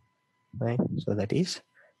 Right. So that is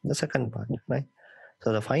the second part. Right.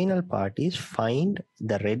 So the final part is find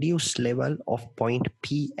the reduced level of point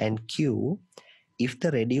P and Q if the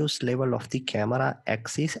reduced level of the camera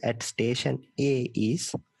axis at station A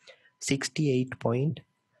is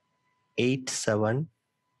 68.87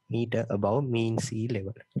 meter above mean sea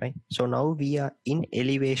level. Right. So now we are in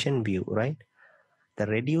elevation view. Right. The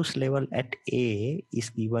reduced level at A is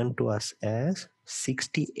given to us as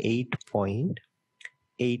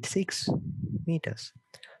 68.86 meters.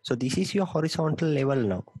 So this is your horizontal level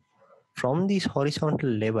now. From this horizontal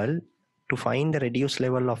level, to find the reduced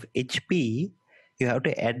level of HP, you have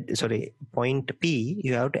to add, point P,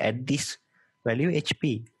 you have to add this value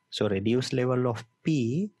HP. So reduced level of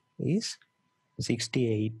P is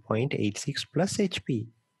 68.86 plus HP.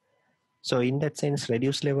 So in that sense,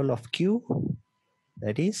 reduced level of Q,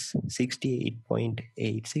 that is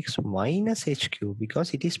 68.86 minus HQ,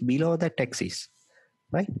 because it is below that axis,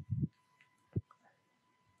 right?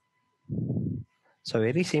 So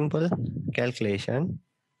very simple calculation,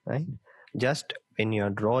 right? Just when you are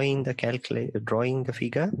drawing the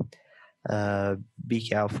figure, be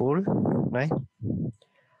careful, right?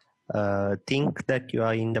 think that you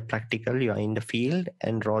are in the practical, you are in the field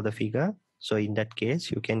and draw the figure. So in that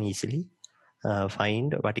case, you can easily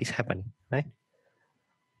find what is happening, right?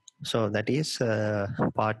 So that is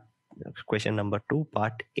part question number 2,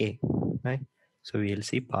 part A, right? So we will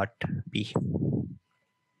see part B.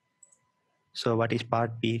 So what is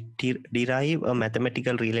part B? Derive a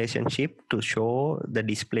mathematical relationship to show the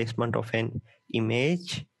displacement of an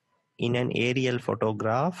image in an aerial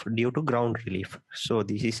photograph due to ground relief. So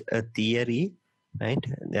this is a theory, right?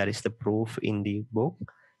 There is the proof in the book,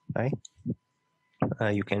 right?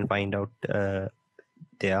 You can find out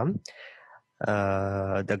there.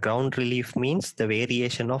 The ground relief means the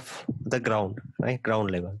variation of the ground, right?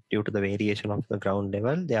 Ground level. Due to the variation of the ground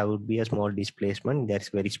level, there would be a small displacement. That's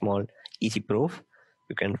very small, easy proof.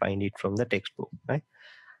 You can find it from the textbook, right?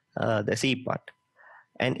 The C part.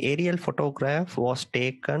 An aerial photograph was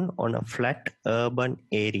taken on a flat urban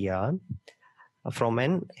area from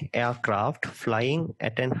an aircraft flying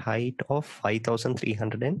at an height of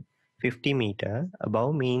 5,350 meters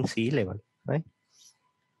above mean sea level, right?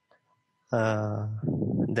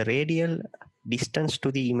 The radial distance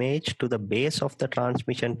to the image to the base of the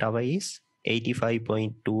transmission tower is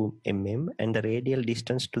 85.2 mm, and the radial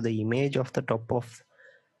distance to the image of the top of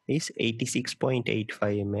is 86.85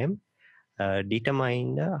 mm.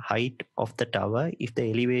 Determine the height of the tower if the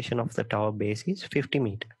elevation of the tower base is 50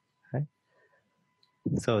 meters. Right?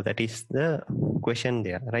 So that is the question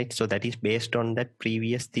there, right? So that is based on that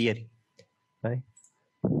previous theory, right?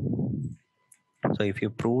 So if you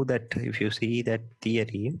prove that, if you see that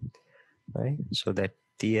theory, right? So that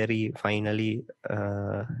theory finally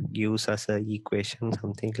gives us a equation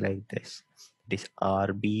something like this. This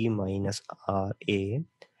RB minus RA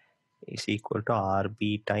is equal to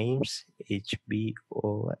RB times HB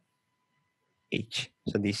over H.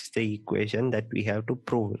 So this is the equation that we have to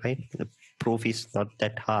prove, right? The proof is not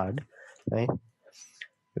that hard, right?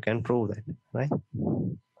 You can prove that, right?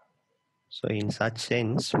 So in such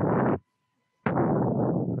sense,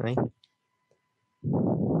 right?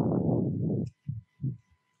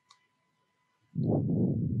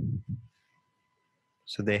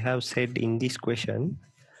 So they have said in this question,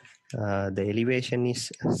 the elevation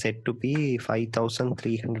is said to be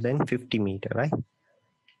 5,350 meter, right?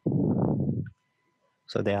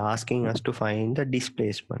 So they're asking us to find the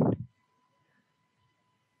displacement,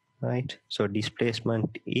 right? So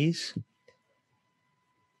displacement is,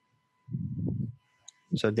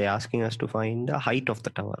 so they're asking us to find the height of the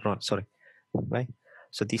tower, sorry, right?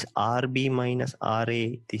 So this RB minus RA,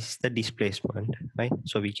 this is the displacement, right?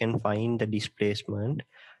 So we can find the displacement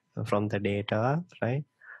from the data, right?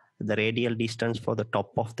 The radial distance for the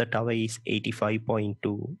top of the tower is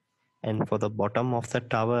 85.2, and for the bottom of the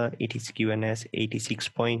tower it is given as 86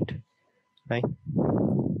 point, right?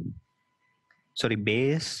 Sorry,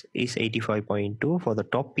 base is 85.2, for the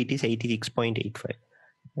top it is 86.85,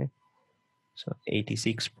 right? So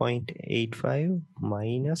 86.85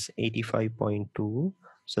 minus 85.2,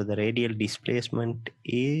 so the radial displacement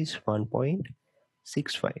is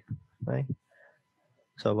 1.65, right?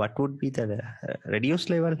 So what would be the reduced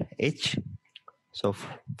level H? So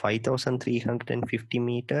 5,350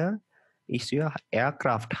 meter is your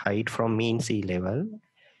aircraft height from mean sea level,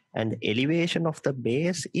 and the elevation of the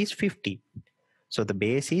base is 50. So the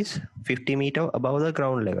base is 50 meter above the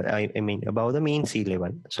ground level, I mean above the mean sea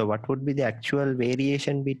level. So what would be the actual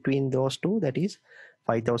variation between those two? That is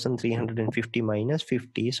 5,350 minus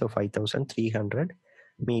 50, so 5,300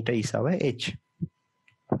 meter is our H,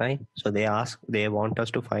 right? So they want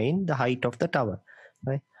us to find the height of the tower,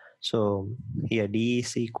 right? So here D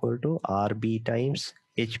is equal to RB times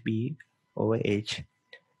HB over H.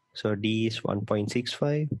 So D is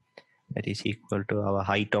 1.65, that is equal to our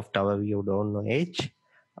height of tower, we don't know H,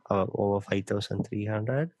 over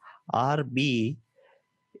 5,300. RB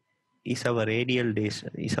is our radial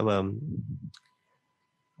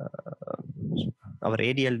our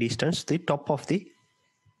radial distance to the top of the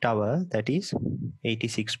tower, that is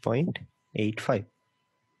 86.85,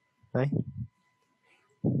 right?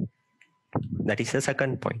 That is the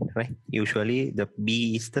second point, right? Usually the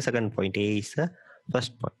B is the second point, A is the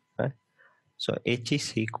first point, right? So H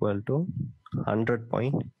is equal to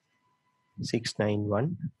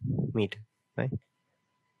 100.691 meter, right?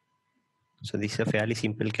 So this is a fairly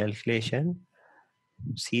simple calculation.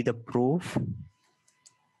 See the proof.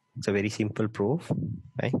 It's a very simple proof,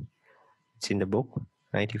 right? It's in the book,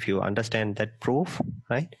 right? If you understand that proof,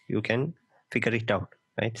 right, you can figure it out,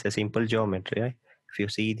 right? It's a simple geometry, right? If you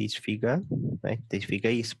see this figure, right, this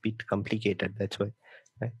figure is a bit complicated, that's why,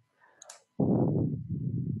 right?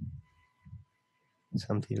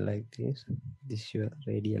 Something like this. This is your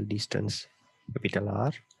radial distance, capital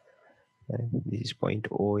R, And this is point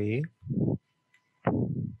OA.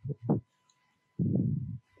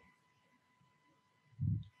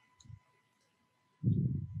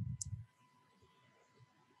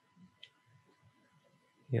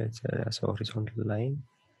 Here it's a horizontal line,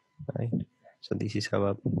 right? So this is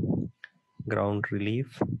our ground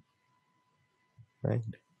relief, right?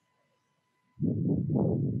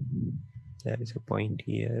 There is a point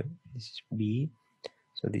here. This is B.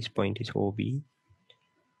 So this point is OB,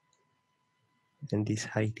 and this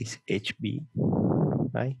height is HB,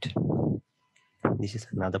 right? This is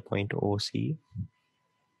another point OC.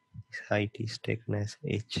 This height is taken as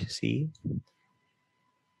HC,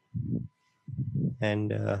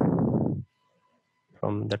 and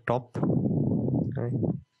from the top, right?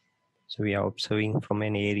 So we are observing from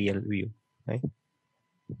an aerial view, right?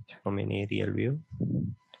 From an aerial view,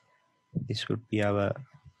 this would be our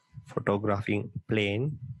photographing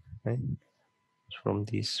plane, right? From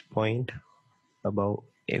this point above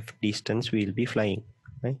F distance we will be flying,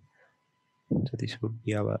 right? So this would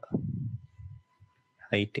be our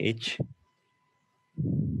height H,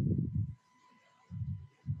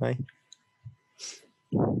 right?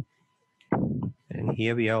 And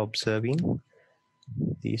here we are observing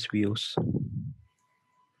these views.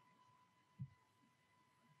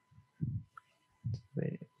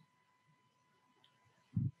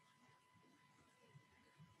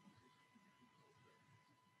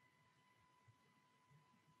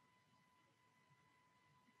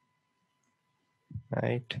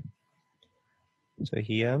 Right. So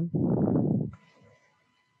here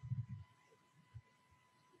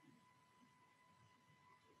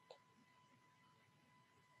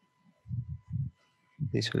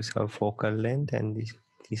this is our focal length, and this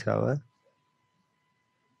is our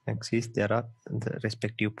axis. There are the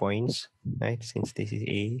respective points, right? Since this is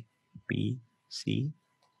A, B, C,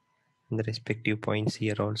 and the respective points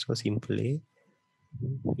here also simple A,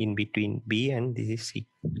 in between B and this is C,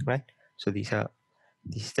 right? So this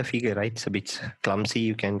is the figure, right? It's a bit clumsy.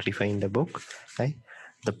 You can refine the book, right?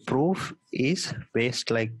 The proof is based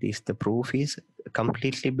like this. The proof is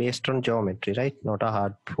completely based on geometry, right? Not a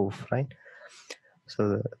hard proof, right?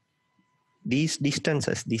 So these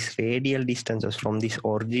distances, these radial distances from this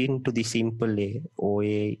origin to the simple A,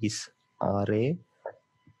 OA is RA,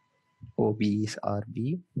 OB is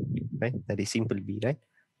RB, right? That is simple B, right?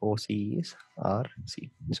 OC is RC.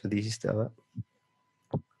 So this is the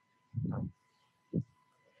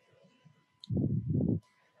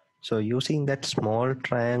so using that small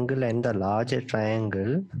triangle and the larger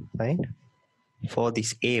triangle, right? For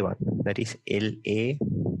this A1, that is LA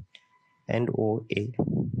and OA,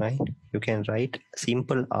 right? You can write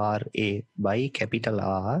simple RA by capital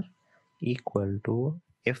R equal to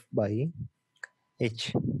F by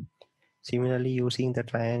H. Similarly, using the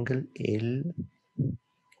triangle LBOB,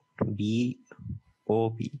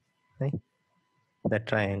 right? The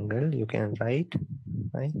triangle you can write,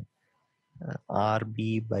 right?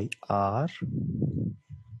 RB by R,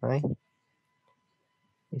 right?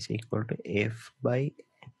 Is equal to F by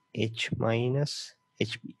H minus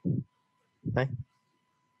HB, right?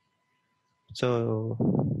 So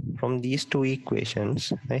from these two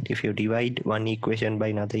equations, right, if you divide one equation by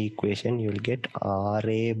another equation, you will get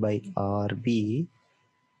RA by RB,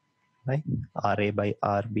 right? RA by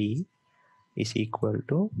RB is equal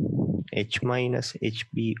to H minus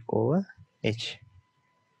HB over H,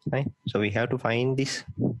 right? So we have to find this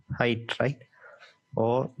height, right?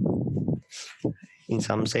 Or in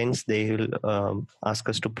some sense, they will ask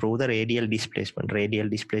us to prove the radial displacement. Radial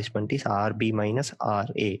displacement is RB minus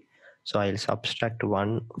RA. So I'll subtract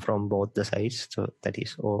 1 from both the sides. So that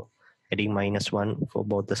is adding minus 1 for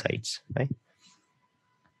both the sides, right?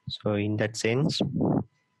 So in that sense,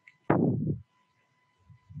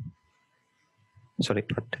 sorry,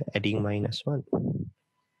 not adding minus 1.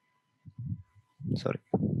 Sorry.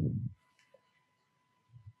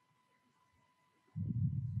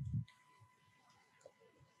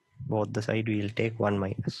 Both the side we will take 1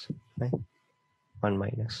 minus, right? 1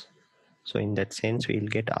 minus. So in that sense, we will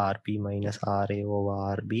get RB minus RA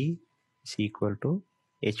over RB is equal to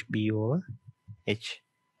HB over H.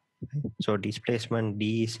 Right? So displacement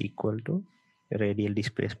D is equal to radial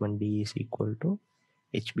displacement D is equal to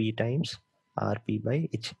HB times RB by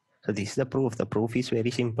H. So this is the proof. The proof is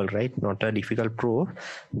very simple, right? Not a difficult proof.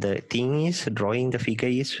 The thing is, drawing the figure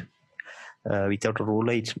is without a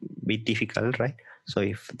ruler, it's a bit difficult, right? So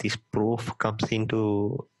if this proof comes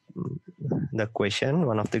into the question,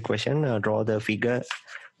 one of the question, draw the figure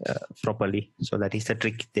properly. So that is the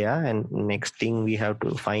trick there. And next thing we have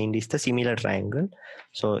to find is the similar triangle.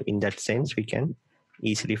 So in that sense, we can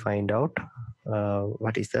easily find out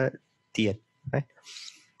what is the theorem, right?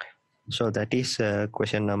 So that is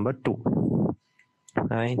question number 2,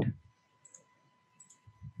 right?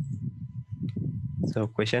 So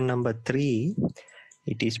question number 3,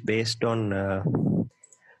 it is based on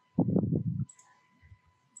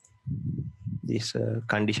this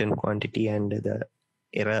condition quantity and the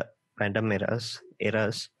random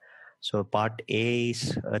errors. So part A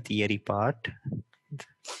is a theory part.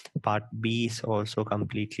 Part B is also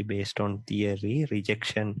completely based on theory.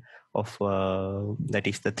 Rejection of that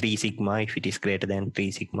is the 3 sigma. If it is greater than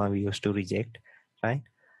 3 sigma, we used to reject, right?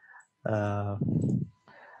 The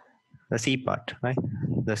C part, right?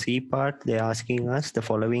 The C part, they're asking us the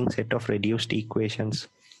following set of reduced equations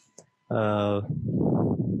for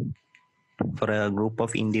a group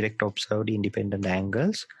of indirect observed independent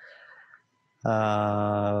angles.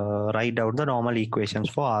 Write down the normal equations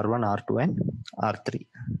for R1, R2, and R3,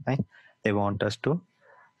 right? They want us to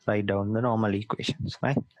write down the normal equations,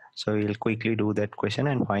 right? So we'll quickly do that question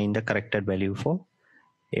and find the corrected value for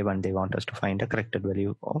A1. They want us to find the corrected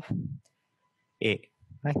value of A,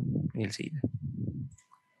 right? We'll see that.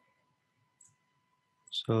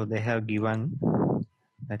 So they have given,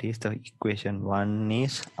 that is the equation 1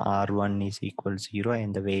 is R1 is equal to 0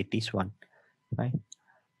 and the weight is 1, right?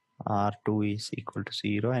 R2 is equal to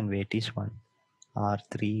 0 and weight is 1.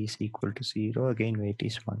 R3 is equal to 0, again weight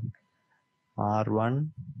is 1. R1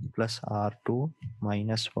 plus R2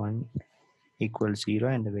 minus 1 equals 0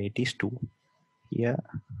 and the weight is 2. Here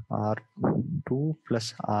R2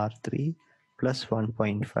 plus R3 plus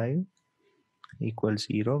 1.5 equals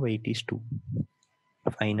 0, weight is 2.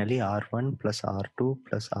 Finally, R1 plus R2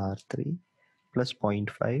 plus R3 plus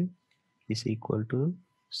 0.5 is equal to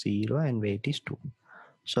 0 and weight is 2.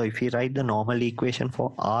 So if we write the normal equation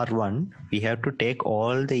for R1, we have to take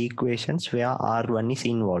all the equations where R1 is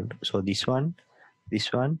involved. So this one,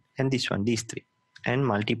 and this one, these three, and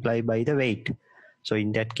multiply by the weight. So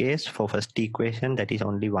in that case, for first equation, that is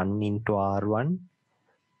only 1 into R1.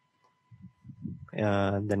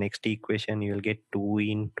 The next equation, you will get 2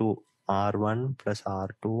 into R1 plus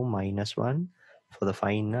R2 minus 1. For the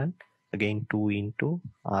final, again 2 into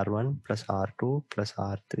R1 plus R2 plus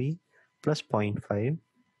R3 plus 0.5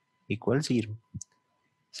 equals 0.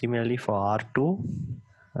 Similarly for R2,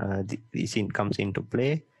 this comes into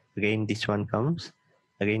play. Again this one comes,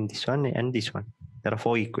 again this one and this one. There are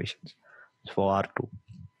 4 equations for R2.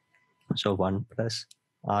 So 1 plus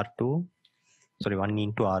R2, sorry 1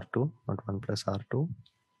 into R2, not 1 plus R2.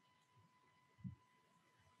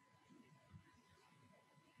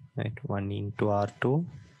 Right, 1 into R2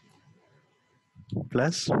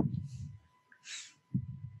 plus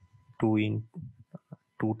 2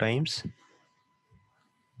 times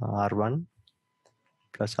R1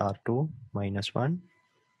 plus R2 minus 1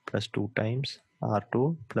 plus 2 times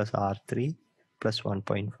R2 plus R3 plus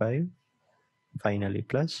 1.5. Finally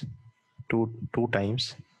plus 2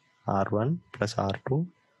 times R1 plus R2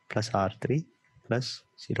 plus R3 plus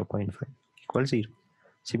 0.5 equals 0.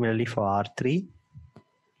 Similarly for R3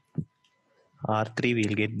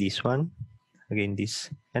 we'll get this one, again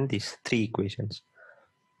this and this 3 equations.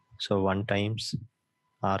 So 1 times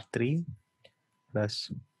R3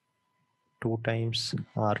 plus 2 times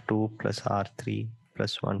R2 plus R3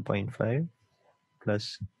 plus 1.5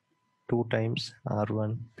 plus 2 times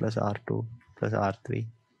R1 plus R2 plus R3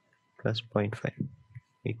 plus 0.5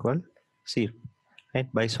 equal 0.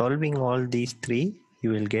 Right? By solving all these 3,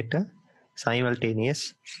 you will get a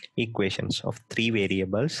simultaneous equations of 3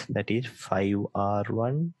 variables, that is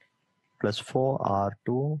 5R1 plus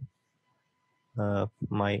 4R2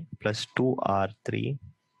 plus 2R3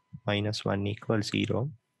 minus 1 equals 0,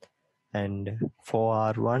 and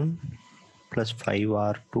 4R1 plus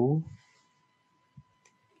 5R2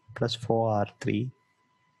 plus 4R3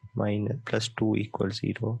 minus plus 2 equals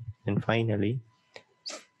 0, and finally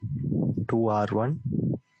 2R1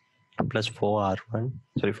 plus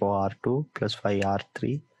 4R2 plus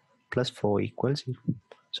 5R3 plus 4 equals 0.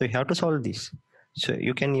 So you have to solve this. So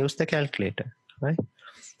you can use the calculator, right?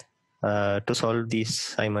 To solve these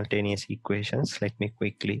simultaneous equations, let me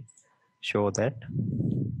quickly show that.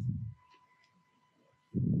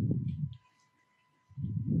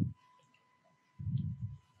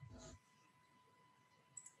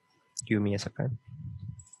 Give me a second.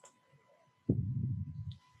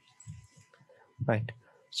 Right.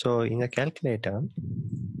 So in the calculator,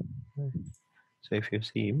 so if you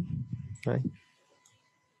see, right,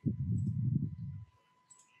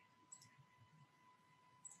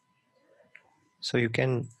 so you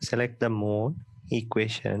can select the mode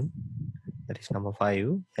equation, that is number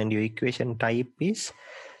 5, and your equation type is,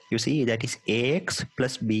 you see, that is ax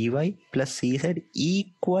plus by plus cz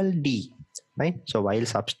equal d, right? So while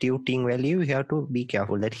substituting value, we have to be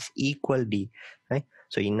careful. That is equal D, right?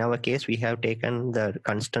 So in our case, we have taken the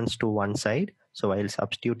constants to one side. So while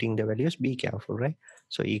substituting the values, be careful, right?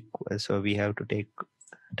 So equal. So we have to take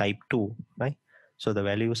type 2, right? So the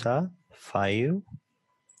values are 5,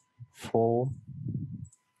 4,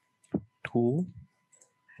 2,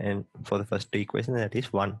 and for the first equation, that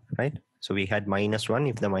is 1, right? So we had -1.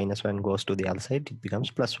 If the -1 goes to the other side, it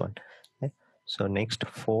becomes +1, right? So next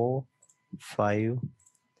 4, 5,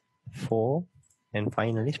 4, and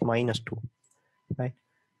finally -2, right?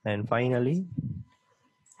 And finally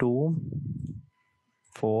 2,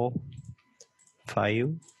 4, 5,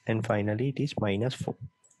 and finally it is -4,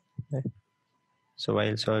 right? So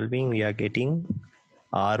while solving, we are getting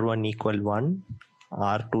R1 equal 1,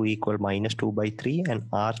 R2 equal -2/3, and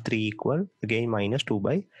R3 equal again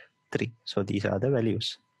 -2/3. So these are the values.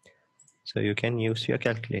 So you can use your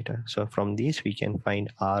calculator. So from these we can find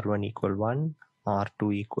R1 equal 1,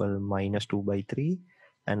 R2 equal -2/3,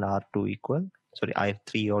 and R2 equal, sorry,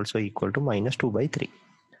 R3 also equal to -2/3.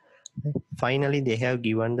 Finally, they have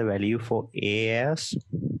given the value for A as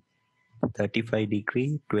 35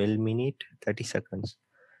 degree, 12 minute, 30 seconds.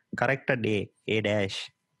 Corrected A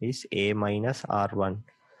dash is A minus R1,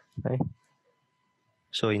 right?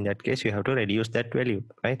 So in that case, you have to reduce that value,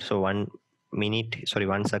 right? So 1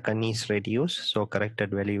 second is reduced. So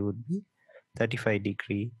corrected value would be 35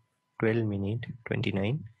 degree, 12 minute,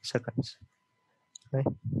 29 seconds, right?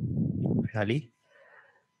 Fairly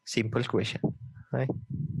simple question, right?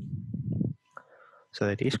 So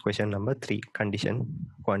that is question number 3, condition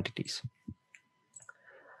quantities.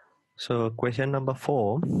 So question number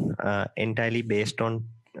 4, entirely based on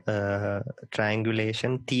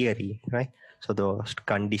triangulation theory, right? So those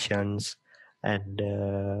conditions and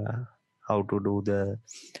how to do the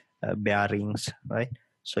bearings, right?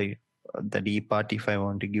 So the D part, if I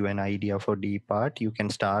want to give an idea for D part, you can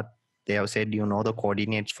start, they have said, you know, the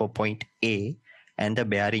coordinates for point A and the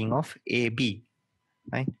bearing of AB,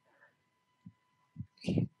 right?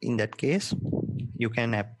 In that case, you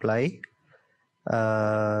can apply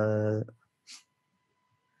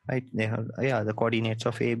right, they have, yeah, the coordinates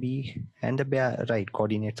of AB and the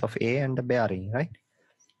coordinates of A and the bearing, right?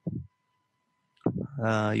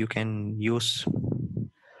 You can use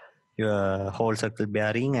your whole circle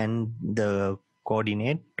bearing and the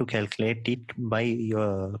coordinate to calculate it by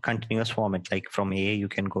your continuous format. Like from A, you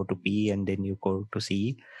can go to P, and then you go to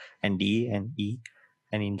C and D and E.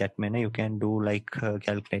 And in that manner, you can do like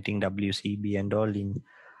calculating WCB and all in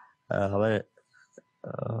our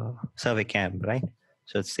survey camp, right?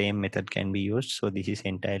 So same method can be used. So this is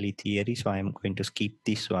entirely theory. So I'm going to skip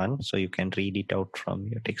this one so you can read it out from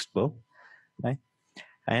your textbook, right?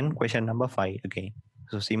 And question number 5 again.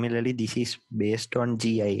 So similarly, this is based on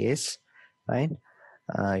GIS, right?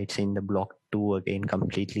 It's in the block 2 again,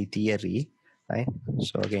 completely theory, right?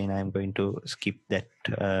 So again, I'm going to skip that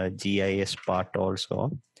GIS part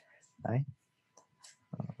also, right?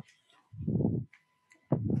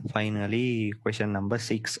 Finally, question number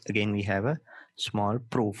 6, again we have a small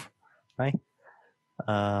proof, right?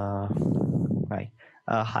 Right.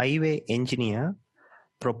 A highway engineer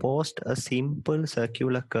proposed a simple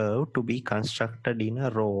circular curve to be constructed in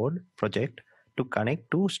a road project to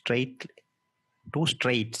connect two straights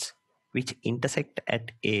which intersect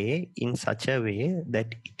at A in such a way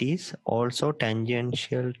that it is also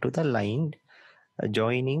tangential to the line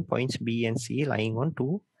joining points B and C lying on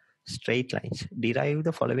two straight lines. Derive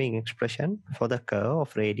the following expression for the curve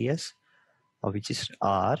of radius, which is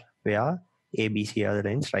R, where A, B, C are the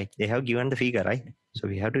lines, right? They have given the figure, right? So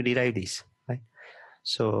we have to derive this, right?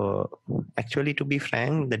 So actually, to be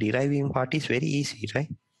frank, the deriving part is very easy,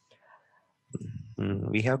 right?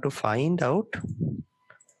 We have to find out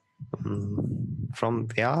from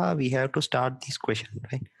where we have to start this question,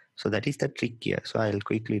 right? So that is the trick here. So I'll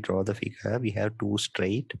quickly draw the figure. We have two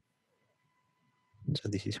straight. So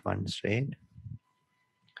this is one straight.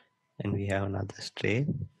 And we have another straight.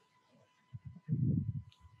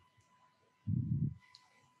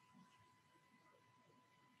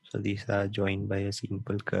 So these are joined by a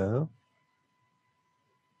simple curve.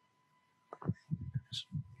 So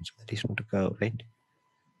that is not a curve, right?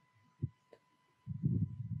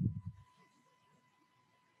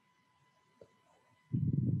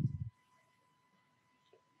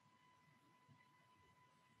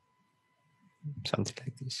 Something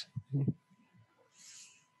like this.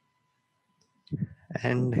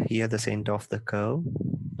 And here the center of the curve,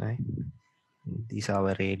 right? These are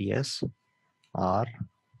our radius, R,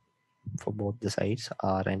 for both the sides,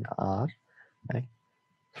 R and R, right?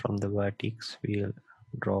 From the vertex, we'll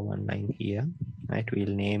draw one line here, right?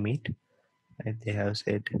 We'll name it, right? They have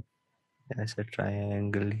said as a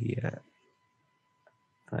triangle here,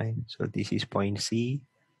 right? So this is point C,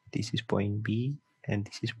 this is point B, and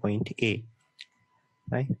this is point A,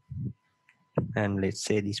 right? And let's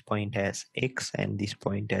say this point has X and this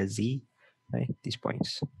point has Z, right? These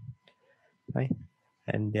points, right?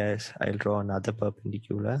 And there's, I'll draw another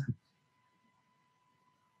perpendicular,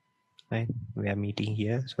 right? We are meeting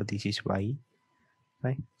here, so this is Y,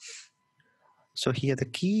 right? So here the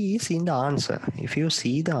key is in the answer. If you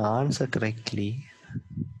see the answer correctly,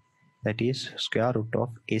 that is square root of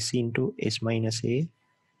S into S minus A,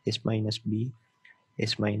 S minus B,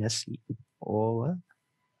 S minus C over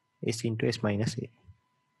S into S minus A.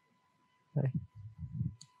 Right?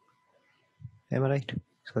 Am I right?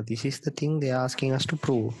 So this is the thing they are asking us to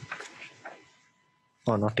prove.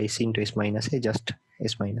 Or not S into S minus A, just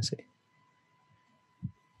S minus A.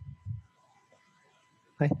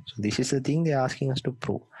 Right? So this is the thing they are asking us to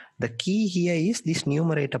prove. The key here is this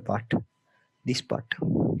numerator part. This part.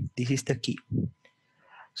 This is the key.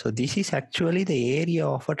 So this is actually the area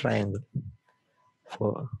of a triangle.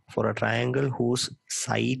 For a triangle whose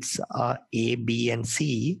sides are A, B, and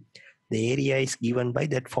C, the area is given by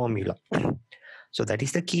that formula. So that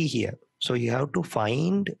is the key here. So you have to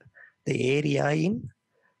find the area in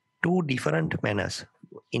two different manners.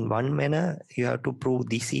 In one manner, you have to prove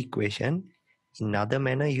this equation. In another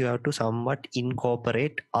manner, you have to somewhat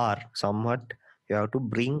incorporate R. Somewhat you have to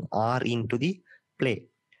bring R into the play.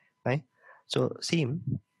 Right? So see,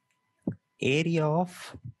 area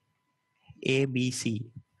of ABC,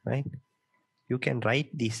 right? You can write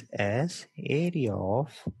this as area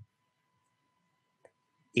of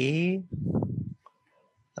A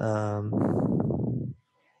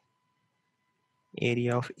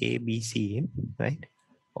area of ABC, right?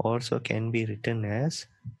 Also can be written as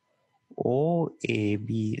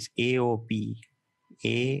OAB, AOB,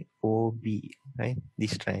 AOB, right?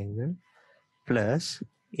 This triangle plus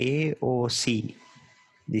AOC,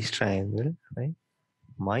 this triangle, right?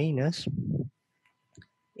 Minus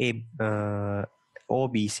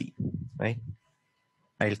OBC, right?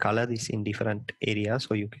 I'll color this in different areas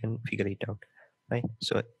so you can figure it out, right?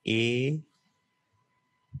 So A,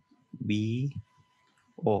 B,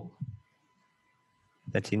 O,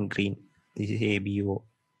 that's in green. This is ABO,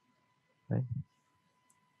 right?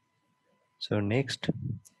 So next,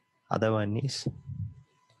 other one is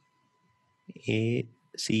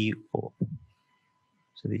ACO.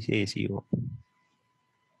 So this is ACO,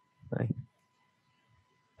 right?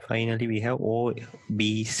 Finally, we have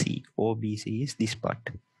OBC. OBC is this part,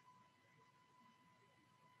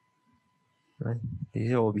 right? This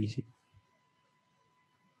is OBC,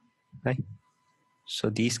 right? So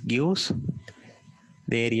this gives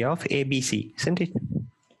the area of ABC, isn't it?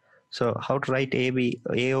 So how to write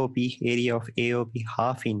AOB, area of AOB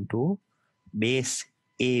half into base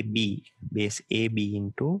AB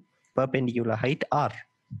into perpendicular height R,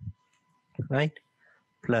 right?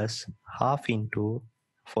 Plus half into,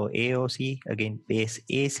 for AOC, again base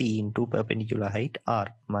AC into perpendicular height R,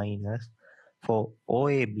 minus for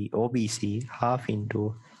OBC, half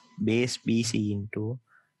into base BC into,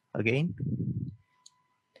 again,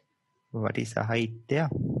 what is the height there?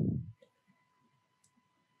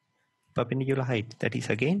 Perpendicular height, that is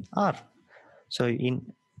again R. So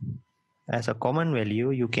in as a common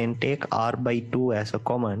value, you can take R by 2 as a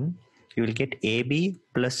common. You will get AB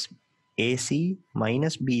plus AC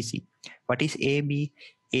minus BC. What is AB?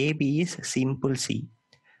 AB is simple C.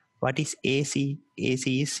 What is AC?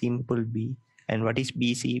 AC is simple B. And what is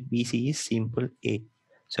BC? BC is simple A.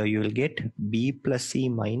 So you will get B plus C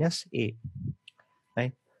minus A.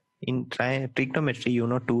 Right? In trigonometry, you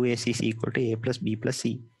know 2AC is equal to A plus B plus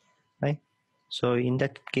C. Right? So in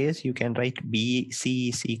that case, you can write BC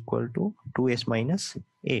is equal to 2S minus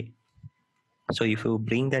A. So if you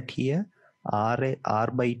bring that here, R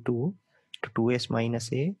by 2 to 2S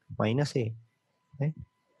minus A, right?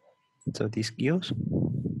 So this gives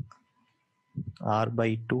R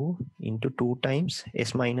by 2 into 2 times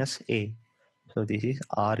S minus A. So this is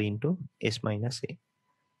R into S minus A.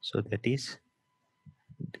 So that is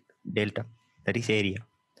delta, that is area.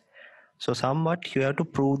 So somewhat you have to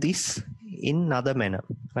prove this in another manner,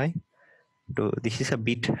 right? This is a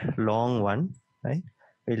bit long one, right?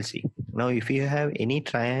 We'll see. Now if you have any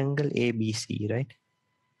triangle ABC, right?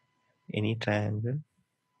 Any triangle,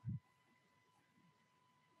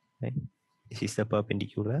 right? This is the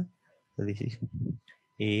perpendicular. So this is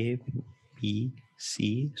A, B,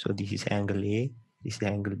 C. So this is angle A, this is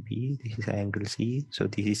angle B, this is angle C. So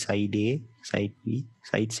this is side A, side B,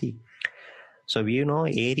 side C. So we know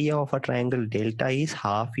area of a triangle delta is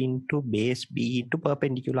half into base B into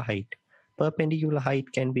perpendicular height. Perpendicular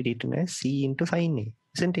height can be written as C into sin A,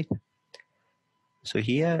 isn't it? So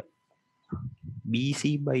here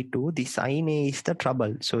BC by 2, the sine A is the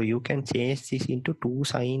trouble. So you can change this into 2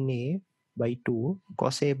 sine A by 2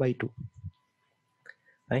 cos A by 2.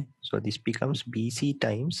 Right? So this becomes BC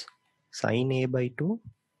times sine A by 2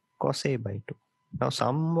 cos A by 2. Now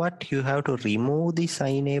somewhat you have to remove the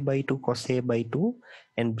sine A by 2 cos A by 2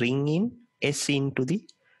 and bring in S into the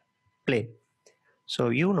play. So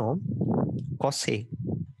you know cos A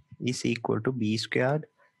is equal to B squared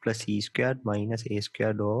plus E squared minus A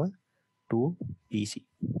squared over 2 BC.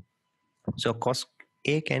 So cos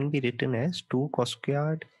A can be written as 2 cos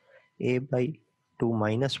squared A by 2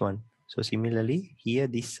 minus 1. So similarly here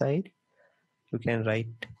this side you can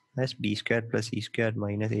write as B squared plus E squared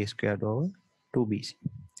minus A squared over 2BC.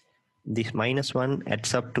 This minus 1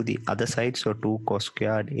 adds up to the other side, so 2 cos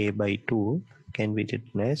squared A by 2 can be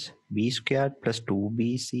written as B squared plus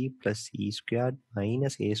 2BC plus E squared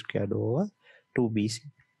minus A squared over 2BC.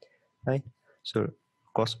 Right? So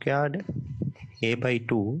cos squared A by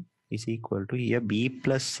 2 is equal to here B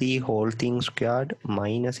plus C whole thing squared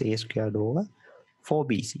minus A squared over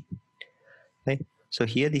 4BC. Right? So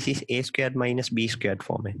here this is A squared minus B squared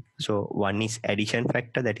format. So one is addition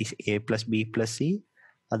factor, that is A plus B plus C.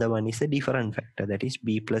 Other one is the different factor, that is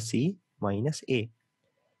B plus C minus A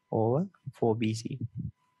over 4BC.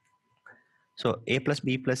 So A plus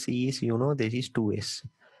B plus C is, you know, this is 2S.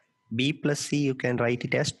 B plus C you can write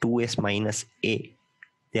it as 2S minus A.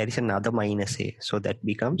 There is another minus A. So that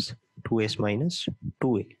becomes 2S minus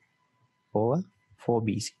 2A over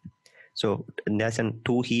 4BC. So there's a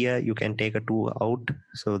 2 here, you can take a 2 out,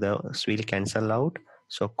 so those will cancel out.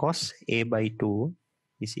 So cos A by 2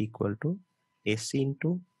 is equal to S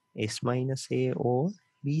into S minus A over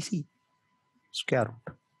BC square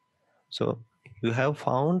root. So you have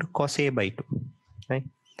found cos A by 2. Right?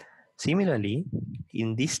 Similarly,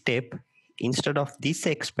 in this step, instead of this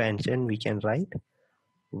expansion, we can write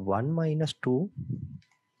 1 minus 2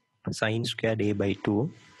 sine squared A by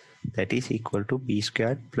 2, that is equal to B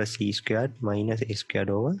squared plus C squared minus A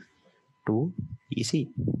squared over 2 BC.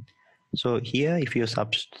 So here if you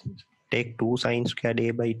take 2 sine squared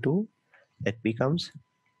A by 2, that becomes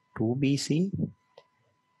 2 BC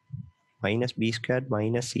minus B squared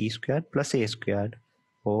minus C squared plus A squared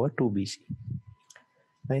over 2 BC.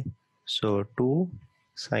 Right? So 2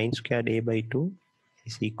 sine squared A by 2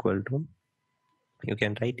 is equal to, you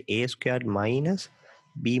can write A squared minus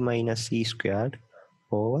B minus C squared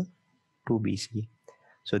over 2 BC.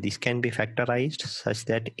 So this can be factorized such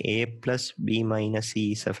that A plus B minus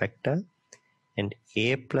C is a factor and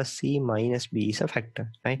A plus C minus B is a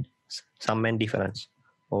factor, right? Sum and difference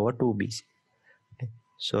over 2BC.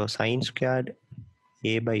 So sine squared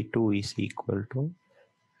A by 2 is equal to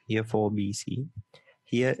here 4BC.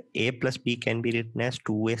 Here A plus B can be written as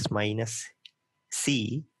 2S minus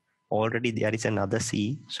C. Already there is another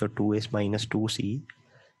C, so 2S minus 2C.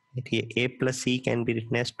 Here A plus C can be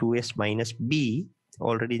written as 2S minus B.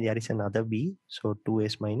 Already there is another B, so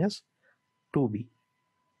 2S minus 2B.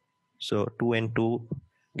 So 2 and 2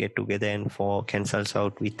 get together and 4 cancels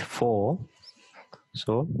out with 4.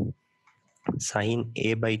 So sine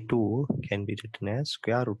A by 2 can be written as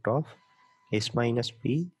square root of S minus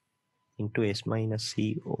B into S minus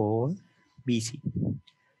C over BC.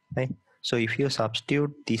 Right? So if you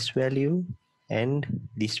substitute this value and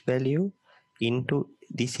this value into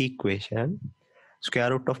this equation,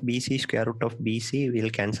 square root of BC will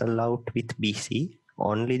cancel out with BC.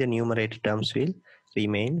 Only the numerator terms will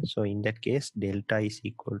remain. So in that case, delta is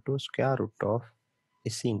equal to square root of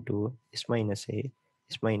S into S minus A,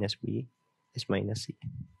 S minus B, S minus C.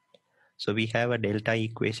 So we have a delta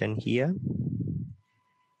equation here,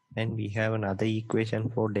 and we have another equation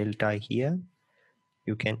for delta here.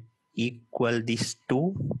 You can equal these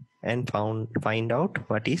two and find out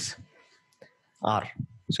what is R.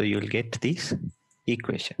 So you will get this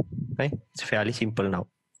equation, right? It's fairly simple now,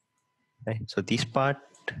 right? So this part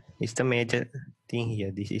is the major thing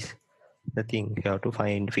here. This is the thing you have to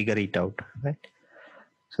figure it out, right?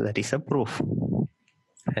 So that is a proof,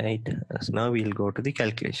 right? So now we'll go to the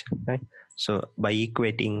calculation, right? So by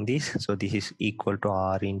equating this, so this is equal to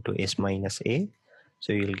R into S minus A.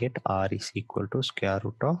 So you'll get R is equal to square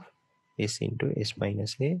root of S into S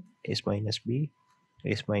minus A, S minus B,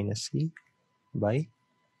 S minus C by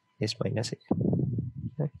S minus A.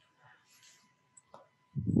 Okay.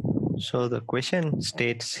 So the question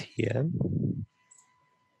states here,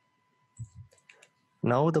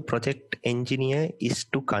 now the project engineer is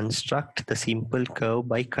to construct the simple curve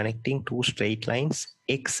by connecting two straight lines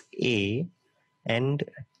XA and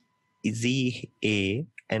ZA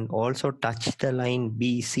and also touch the line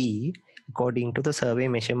BC according to the survey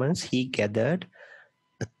measurements he gathered.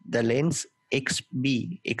 The lengths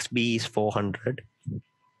XB is 400,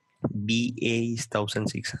 BA is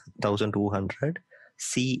 1200,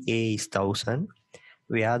 CA is 1000,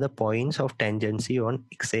 where the points of tangency on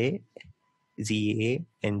XA, ZA,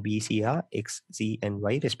 and BC are X, Z, and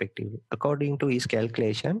Y respectively. According to his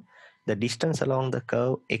calculation, the distance along the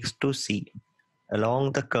curve X to C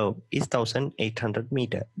along the curve is 1800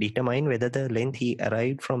 meter. Determine whether the length he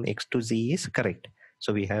arrived from X to Z is correct.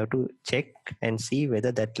 So we have to check and see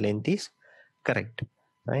whether that length is correct,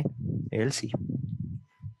 right? We'll see.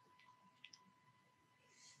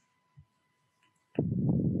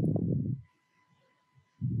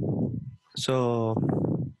 So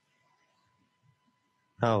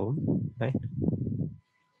now, right?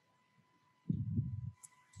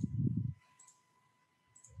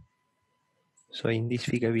 So in this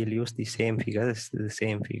figure, we'll use the same figure. This is the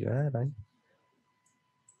same figure, right?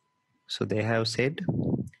 So they have said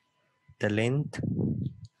the length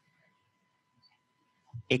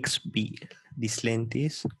XB, this length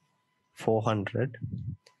is 400.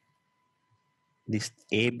 This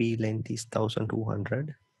AB length is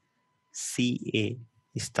 1200. CA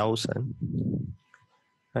is 1000,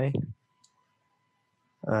 right?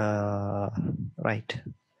 Right.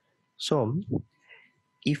 So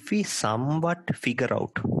if we somewhat figure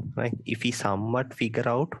out, right? If we somewhat figure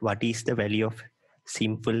out what is the value of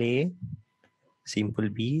simple A, simple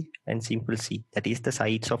B, and simple C, that is the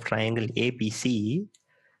sides of triangle ABC,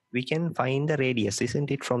 we can find the radius,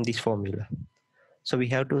 isn't it, from this formula? So we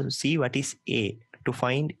have to see what is A. To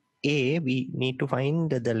find A, we need to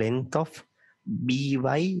find the length of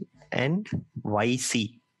BY and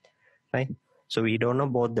YC, right? So we don't know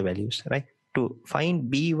both the values, right? To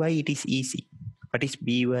find BY, it is easy. What is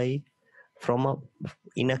BY?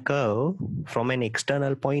 In a curve, from an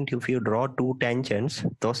external point, if you draw two tangents,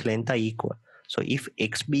 those lengths are equal. So if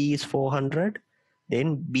XB is 400,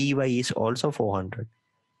 then BY is also 400,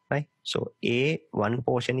 right? So one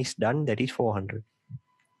portion is done, that is 400,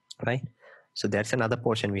 right? So that's another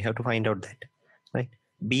portion. We have to find out that, right?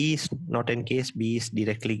 B is not in case, B is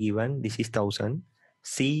directly given. This is 1000.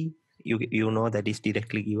 C, you know that is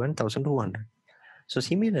directly given 1200. So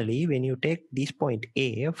similarly, when you take this point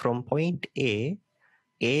A, from point A,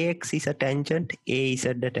 AX is a tangent, AZ is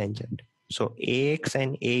a tangent. So AX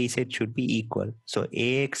and AZ should be equal. So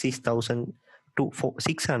AX is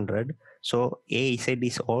 600. So AZ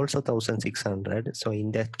is also 1600. So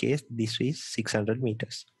in that case, this is 600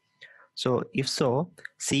 meters. So if so,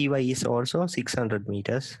 CY is also 600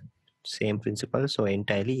 meters. Same principle. So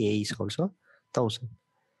entirely A is also 1000.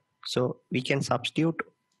 So we can substitute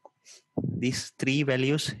these three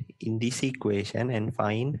values in this equation and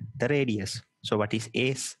find the radius. So what is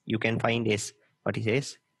S? You can find S. What is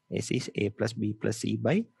S? S is A plus B plus C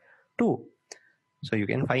by 2. So you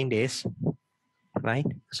can find S, right?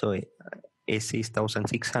 So S is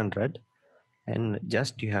 1600, and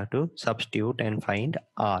just you have to substitute and find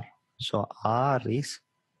R. So R is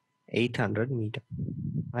 800 meter,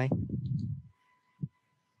 right?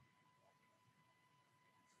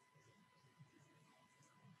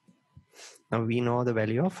 Now we know the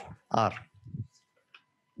value of R.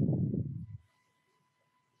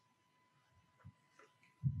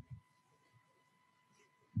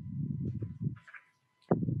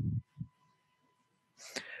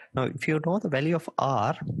 Now, if you know the value of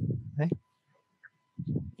R, right,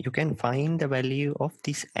 you can find the value of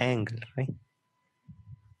this angle, right?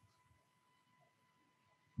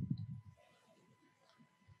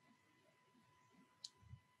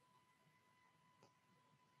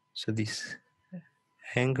 So this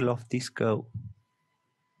angle of this curve,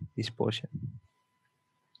 this portion.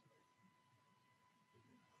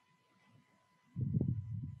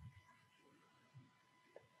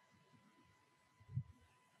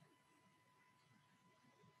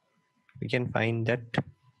 We can find that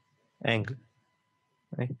angle,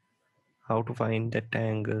 right? How to find that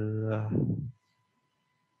angle?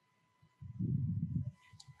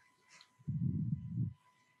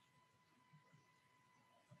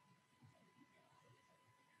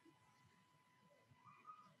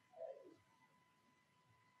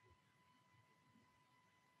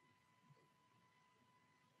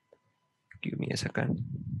 Give me a second.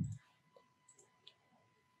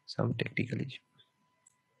 Some technical issue.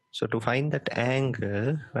 So to find that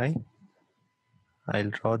angle, right, I'll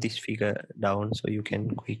draw this figure down so you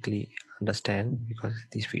can quickly understand, because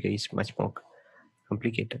this figure is much more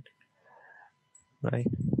complicated, right?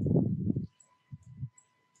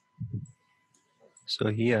 So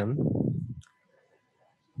here,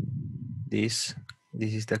 this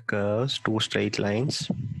is the curves, two straight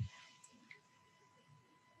lines,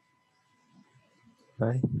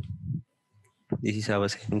 right? This is our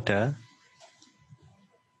center.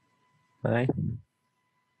 right?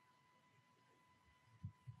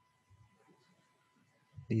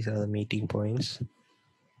 These are the meeting points,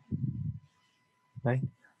 right?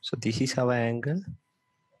 So this is our angle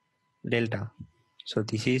delta. So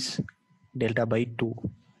this is delta by 2,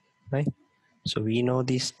 right? So we know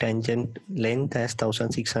this tangent length as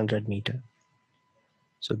 1600 meter.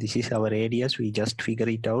 So this is our radius. We just figure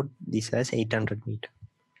it out. This as 800 meter,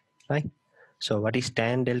 right? So what is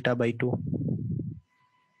tan delta by 2?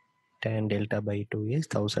 Tan delta by 2 is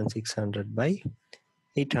 1600 by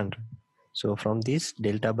 800. So from this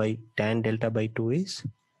tan delta by 2 is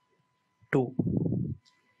 2.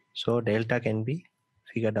 So delta can be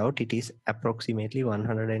figured out. It is approximately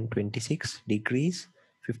 126 degrees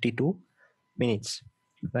 52 minutes,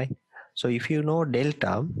 right? So if you know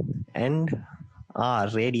delta and r,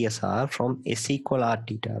 radius r, from s equal r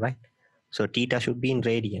theta, right? So theta should be in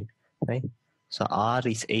radian, right? So r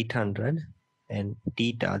is 800 and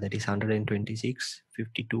theta, that is 126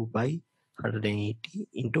 52 by 180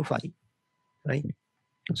 into 5, right?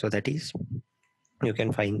 So that is, you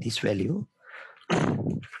can find this value.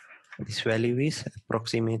 This value is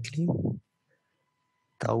approximately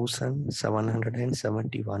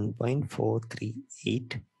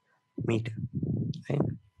 1771.438 meter, right?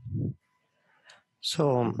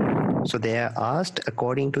 So they are asked,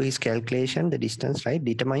 according to his calculation, the distance, right?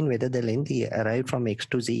 Determine whether the length he arrived from x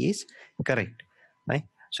to z is correct, right?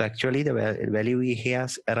 So actually the value he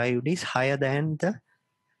has arrived is higher than the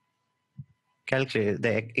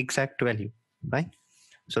exact value, right?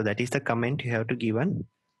 So that is the comment you have to give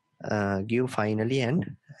finally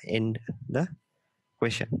and end the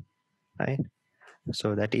question, right?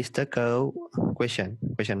 So that is the curve question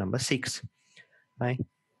number 6, right?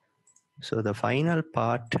 So the final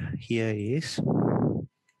part here is,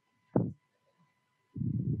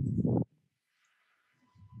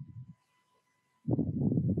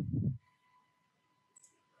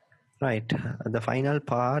 right, the final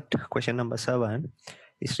part, question number 7,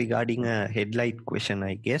 is regarding a headlight question,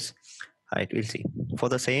 I guess. Right, we'll see. For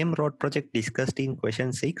the same road project discussed in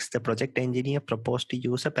question 6, the project engineer proposed to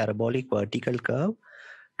use a parabolic vertical curve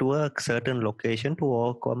to a certain location to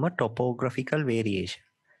overcome a topographical variation.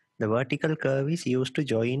 The vertical curve is used to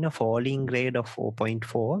join a falling grade of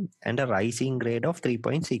 4.4 and a rising grade of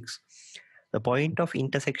 3.6. The point of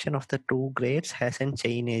intersection of the two grades has a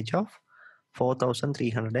chain edge of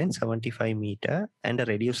 4,375 meter and a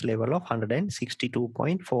reduced level of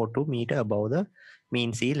 162.42 meter above the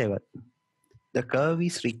mean sea level. The curve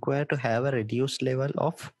is required to have a reduced level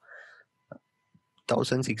of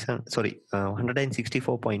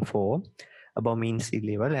 164.4 above mean sea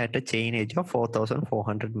level at a chain edge of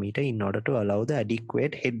 4,400 meter in order to allow the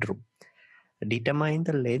adequate headroom. Determine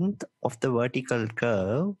the length of the vertical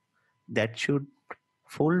curve that should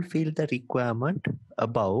fulfill the requirement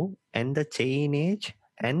above and the chain edge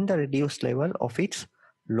and the reduced level of its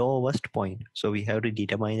lowest point. So we have to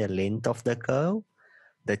determine the length of the curve,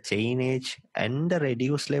 the chain edge, and the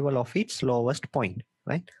reduced level of its lowest point,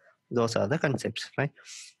 right? Those are the concepts, right?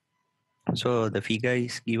 So the figure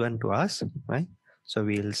is given to us, right? So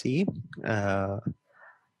we'll see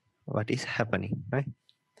what is happening, right?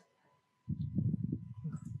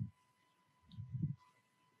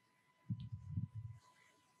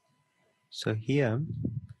 So here,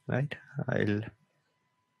 right, I'll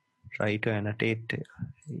try to annotate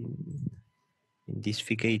in this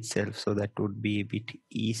figure itself, so that would be a bit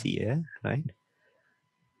easier, right?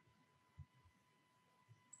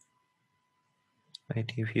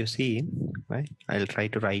 Right, if you see, right, I'll try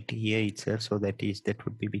to write here itself, so that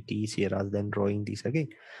would be a bit easier rather than drawing this again.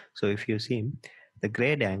 So if you see the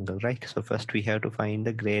grade angle, right, so first we have to find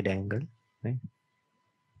the grade angle, right?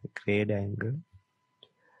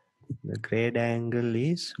 The grade angle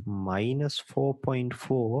is minus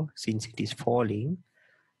 4.4, since it is falling,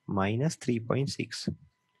 minus 3.6.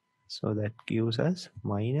 So that gives us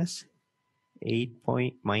minus 8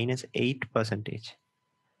 percentage.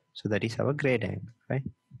 So that is our grade angle, right?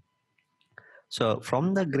 So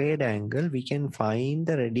from the grade angle, we can find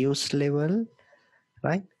the reduced level,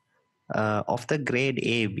 right, of the grade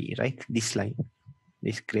AB, right? This line,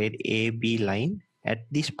 this grade AB line at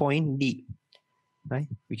this point D, right?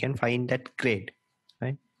 We can find that grade,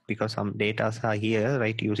 right? Because some data are here,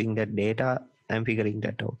 right? Using that data, I'm figuring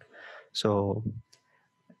that out. So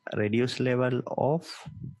reduced level of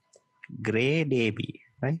grade AB,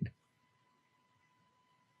 right,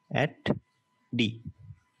 at D.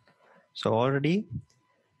 So already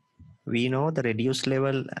we know the reduced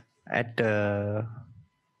level at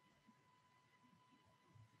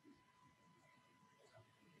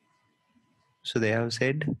so they have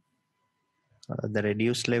said the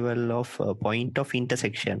reduced level of point of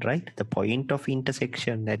intersection, right? The point of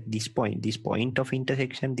intersection at this point of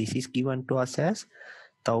intersection, this is given to us as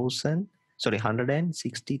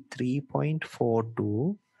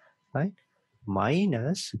 163.42, right?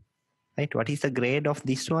 Minus, right? What is the grade of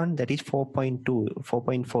this one? That is 4.2,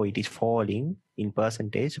 4.4. It is falling in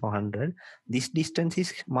percentage or 100. This distance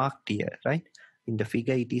is marked here, right? In the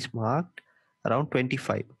figure, it is marked around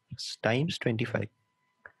 25 times 25,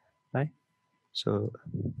 right? So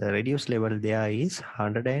the reduced level there is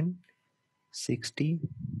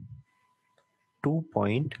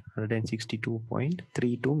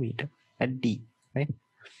 162.32 meter at D, right?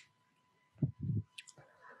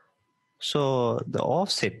 So the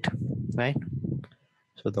offset, right?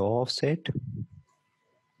 So the offset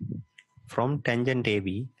from tangent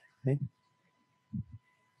AB, right?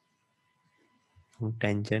 From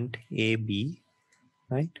tangent AB,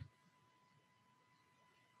 right?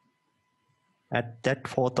 At that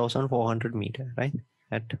 4,400 meter, right?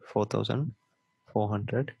 At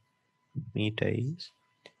 4,400 meter is,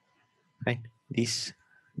 right? This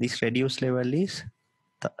reduced level is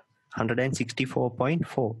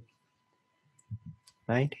 164.4,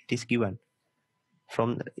 right? It is given.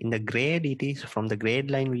 From in the grade, it is from the grade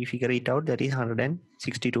line we figure it out, that is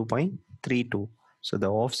 162.32. So the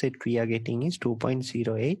offset we are getting is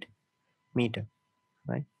 2.08 meter,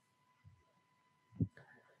 right?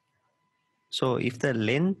 So if the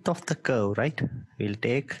length of the curve, right, we'll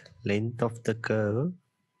take length of the curve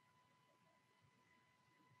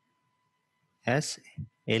as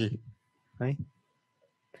L, right?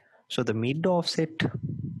 So the mid offset,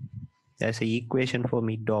 there's an equation for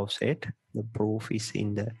mid offset. The proof is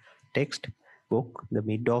in the text book. The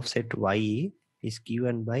mid offset Y is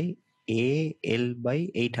given by AL by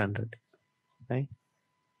 800, right?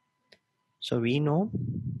 So we know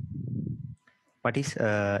what is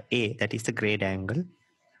A, that is the grade angle,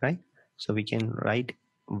 right? So we can write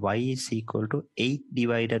Y is equal to 8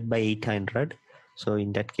 divided by 800. So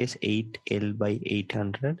in that case, 8L by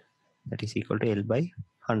 800, that is equal to L by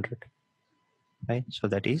 100, right? So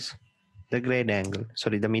that is the grade angle,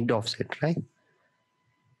 sorry, the mid offset, right?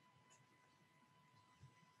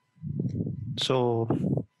 So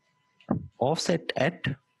offset at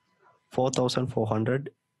 4,400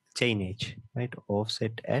 chain edge, right?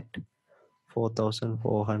 Offset at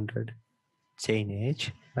 4,400 chain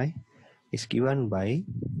edge, right, is given by,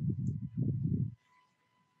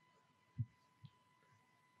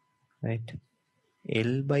 right,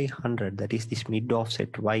 L by 100, that is this mid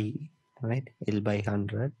offset Y, right? L by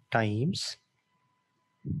 100 times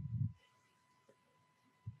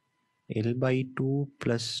L by 2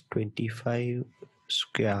 plus 25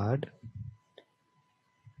 squared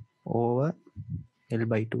over L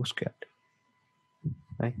by 2 squared,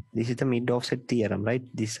 right? This is the mid offset theorem, right?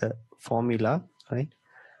 This formula, right?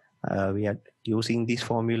 We are using this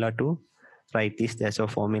formula to write this. There's a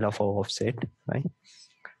formula for offset, right?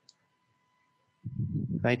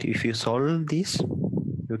 Right, if you solve this,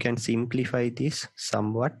 you can simplify this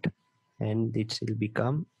somewhat, and it will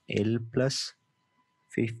become L plus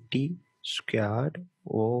 50 squared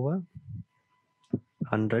over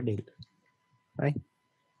 100L, right?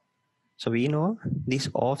 So we know this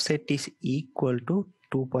offset is equal to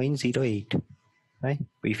 2.08, right?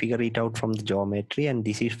 We figure it out from the geometry, and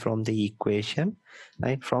this is from the equation,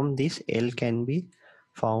 right? From this, L can be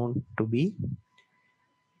found to be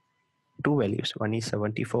two values. One is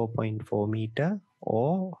 74.4 meter,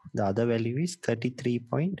 or the other value is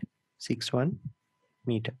 33.61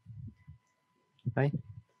 meter, right?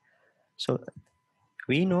 So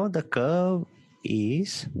we know the curve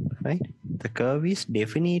is, right, the curve is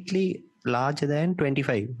definitely larger than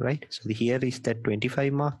 25, right? So here is that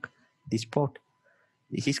 25 mark, this spot.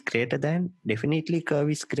 This is greater than, definitely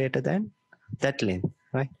curve is greater than that length,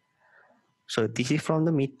 right? So this is from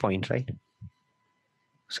the midpoint, right?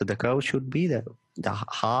 So the curve should be the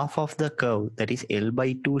half of the curve, that is L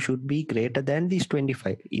by 2, should be greater than this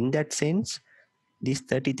 25. In that sense, this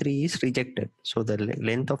 33 is rejected. So the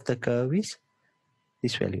length of the curve is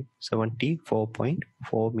this value,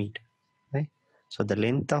 74.4 meter, right? So the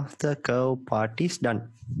length of the curve part is done,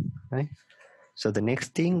 right? So the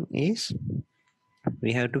next thing is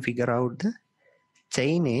we have to figure out the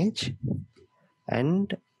chain edge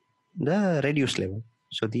and the reduced level.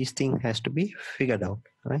 So these things has to be figured out,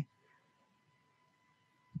 right?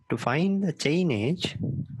 To find the chain edge,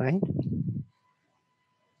 right,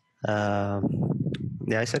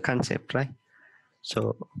 there is a concept, right?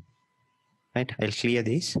 So, right, I'll clear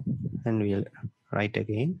this and we'll write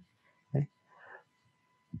again, right?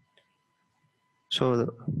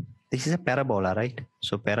 So this is a parabola, right?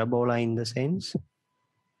 So parabola in the sense,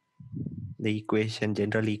 the equation,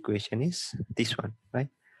 general equation is this one, right?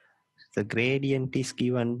 The gradient is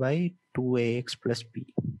given by 2ax plus b.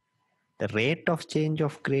 The rate of change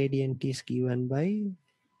of gradient is given by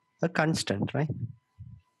a constant, right?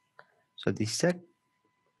 So this is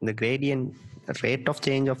the gradient, rate of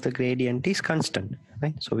change of the gradient is constant,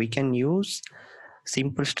 right? So we can use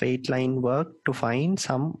simple straight line work to find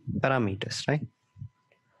some parameters, right?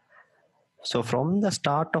 So from the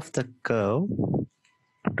start of the curve,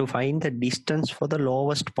 to find the distance for the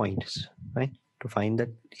lowest points, right? To find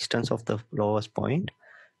the distance of the lowest point,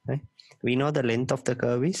 right? We know the length of the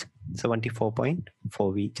curve is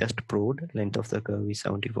 74.4. We just proved length of the curve is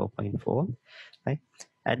 74.4, right?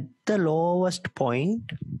 At the lowest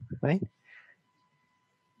point, right?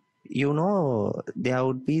 You know, there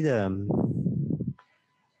would be the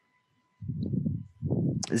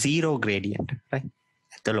zero gradient, right?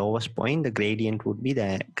 At the lowest point, the gradient would be,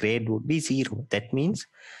 the grade would be zero. That means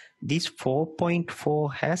this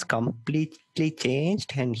 4.4 has completely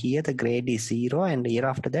changed, and here the grade is zero, and here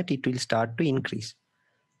after that it will start to increase,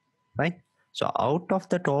 right? So out of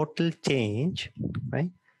the total change,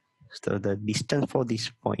 right? So the distance for this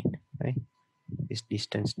point, right? This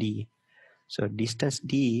distance d. So distance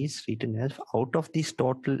d is written as, out of this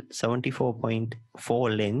total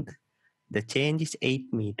 74.4 length, the change is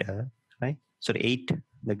 8 meter, right? So 8,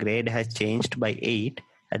 the grade has changed by 8.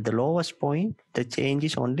 At the lowest point, the change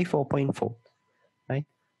is only 4.4, right?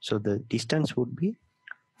 So the distance would be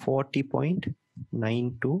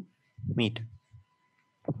 40.92 meter,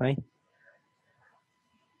 right?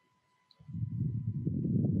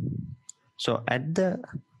 So at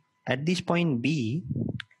this point B,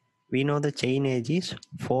 we know the chain age is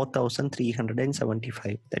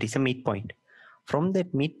 4,375. That is a midpoint. From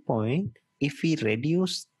that midpoint, if we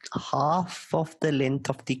reduce half of the length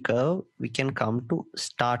of the curve, we can come to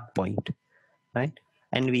start point, right?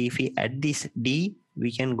 And if we add this D,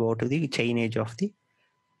 we can go to the chain age of the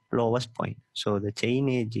lowest point. So the chain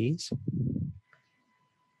age is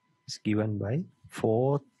given by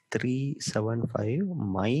 4375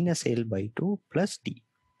 minus L by 2 plus D,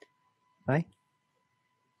 right?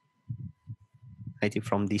 I think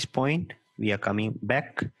from this point, we are coming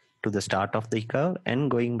back to the start of the curve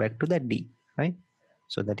and going back to that D, right?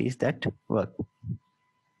 So that is that work,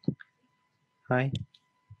 right?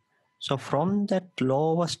 So from that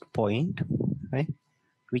lowest point, right,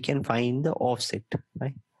 we can find the offset,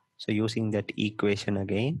 right? So using that equation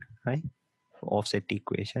again, right? Offset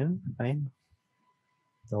equation, right?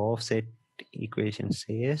 The offset equation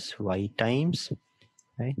says y times,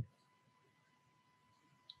 right?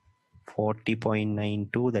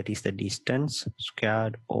 40.92, that is the distance,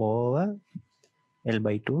 squared over L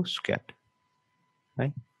by 2 squared,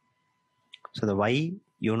 right? So the y,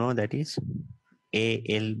 you know, that is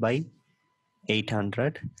AL by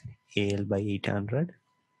 800, AL by 800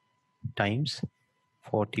 times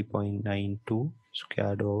 40.92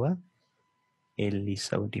 squared over L is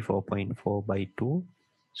 74.4 by 2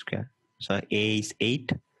 square. So A is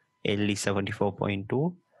 8, L is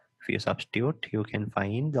 74.2. If you substitute, you can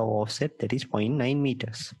find the offset, that is 0.9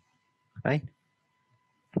 meters, right?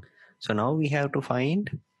 So now we have to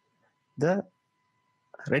find the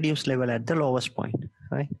reduced level at the lowest point,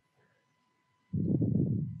 right?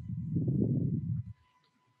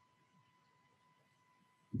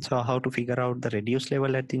 So how to figure out the reduced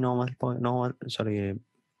level at the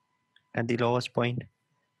at the lowest point?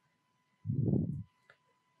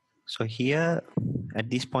 So here at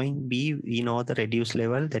this point B, we know the reduced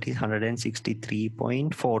level, that is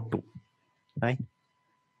 163.42, right?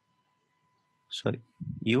 So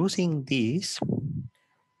using this,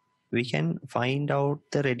 we can find out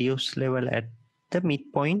the reduced level at the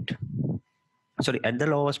midpoint, at the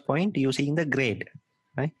lowest point using the grade,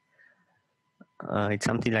 right? It's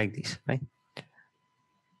something like this, right?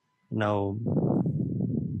 Now,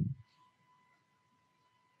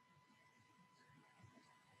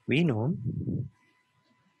 we know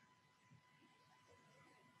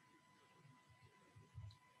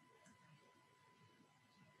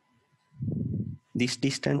this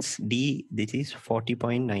distance D, this is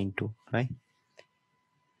 40.92, right?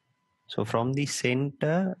 So from the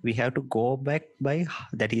center, we have to go back by,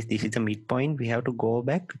 that is, this is the midpoint, we have to go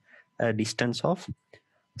back a distance of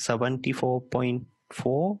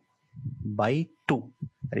 74.4 by 2.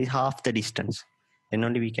 That is half the distance. Then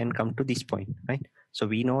only we can come to this point, right? So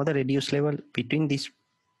we know the reduced level between this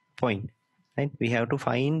point, right? We have to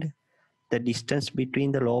find the distance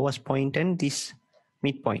between the lowest point and this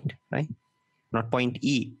midpoint, right? Not point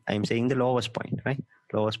E, I'm saying the lowest point, right?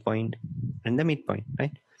 Lowest point and the midpoint,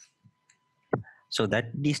 right? So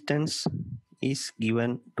that distance is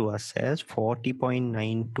given to us as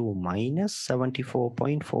 40.92 minus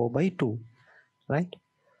 74.4 by 2, right?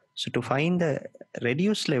 So to find the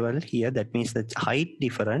reduced level here, that means the height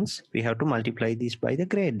difference, we have to multiply this by the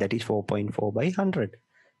grade, that is 4.4 by 100,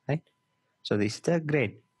 right? So this is the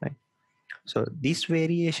grade, right? So this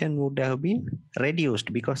variation would have been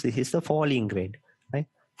reduced because this is the falling grade, right?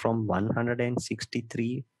 From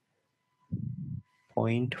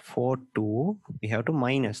 163.42, we have to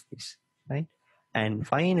minus this, right? And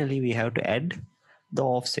finally, we have to add the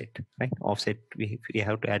offset, right? Offset, we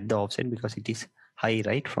have to add the offset because it is high,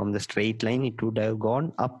 right? From the straight line, it would have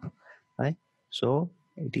gone up, right? So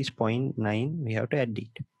it is 0.9, we have to add it,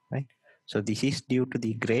 right? So this is due to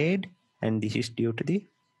the grade and this is due to the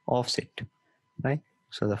offset, right?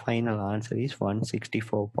 So the final answer is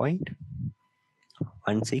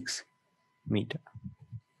 164.16 meter,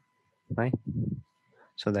 right?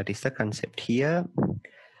 So that is the concept. Here,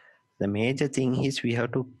 the major thing is we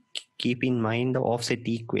have to keep in mind the offset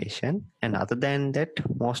equation, and other than that,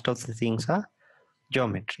 most of the things are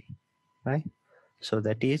geometry, right? So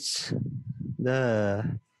that is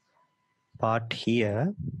the part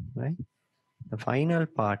here, right? The final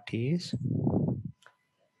part is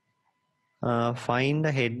find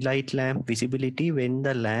the headlight lamp visibility when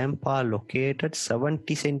the lamp are located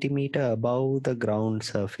 70 centimeter above the ground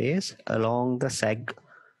surface along the sag,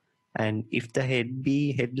 and if the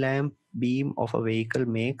headlamp beam of a vehicle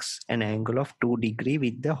makes an angle of 2 degree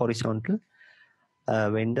with the horizontal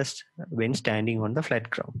when standing on the flat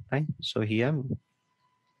ground, right? So here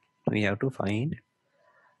we have to find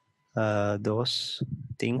those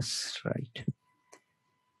things, right?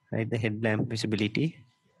 The headlamp visibility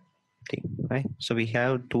thing, right? So we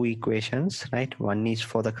have two equations, right? One is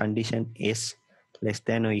for the condition S less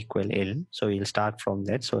than or equal L. So we'll start from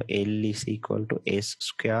that. So L is equal to S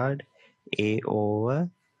squared A over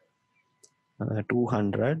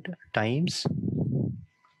 200 times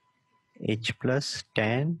H plus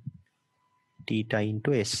tan theta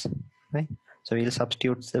into S, right? So we'll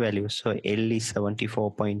substitute the values. So L is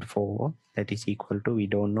 74.4, that is equal to, we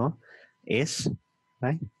don't know, S,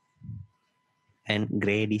 right? And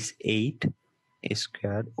grade is 8 S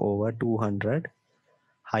squared over 200.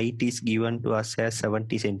 Height is given to us as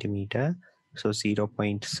 70 centimeter. So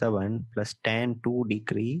 0.7 plus tan 2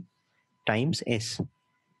 degree times S,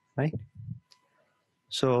 right?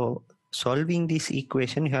 So solving this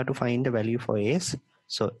equation, you have to find the value for S.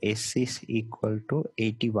 So S is equal to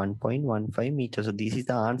 81.15 meters. So this is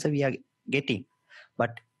the answer we are getting.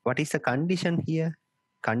 But what is the condition here?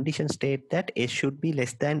 Condition state that S should be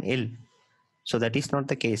less than L. So that is not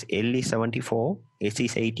the case. L is 74, S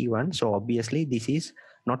is 81. So obviously this is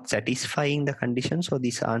not satisfying the condition. So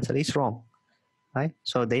this answer is wrong, right?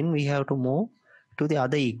 So then we have to move to the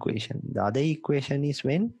other equation. The other equation is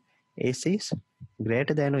when S is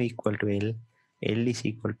greater than or equal to L. L is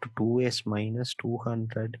equal to 2S minus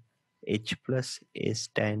 200 H plus S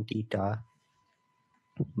tan theta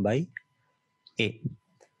by A.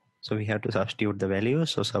 So we have to substitute the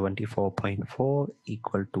values. So 74.4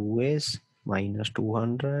 equal to S minus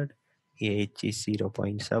 200. H is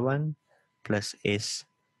 0.7 plus S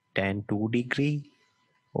tan 2 degree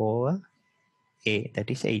over A, that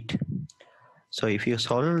is 8. So if you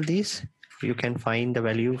solve this, you can find the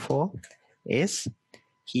value for S.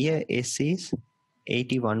 Here S is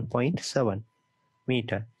 81.7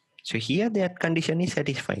 meter. So here that condition is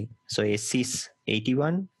satisfying. So S is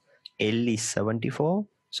 81, L is 74.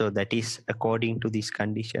 So that is according to this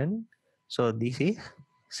condition. So this is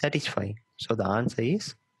satisfying. So the answer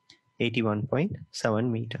is 81.7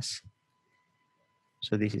 meters.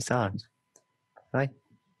 So this is the answer, right?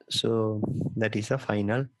 So that is the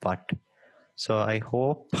final part. So I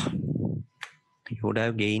hope you would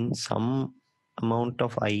have gained some amount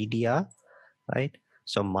of idea, right?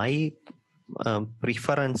 So my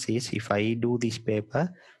preference is, if I do this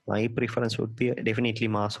paper, my preference would be definitely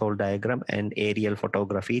mass hole diagram and aerial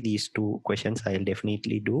photography. These two questions I'll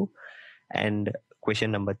definitely do. And question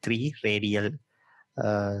number 3, radial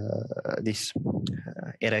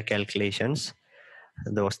error calculations,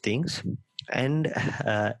 those things. And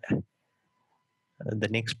the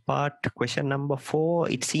next part, question number 4,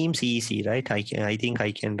 it seems easy, right? I think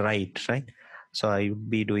I can write, right? So I will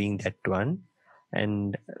be doing that one.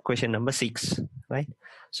 And question number 6, right?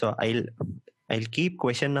 So I'll keep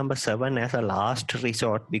question number 7 as a last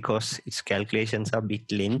resort because its calculations are a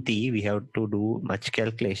bit lengthy. We have to do much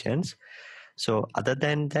calculations. So other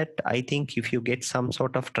than that, I think if you get some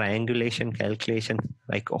sort of triangulation calculation,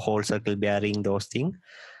 like a whole circle bearing, those things,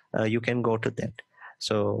 you can go to that.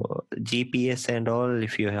 So GPS and all,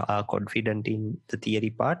 if you are confident in the theory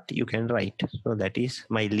part, you can write. So that is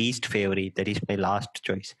my least favorite. That is my last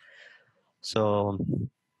choice. So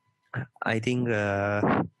I think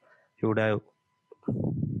you would have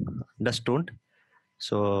understood.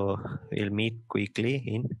 So we'll meet quickly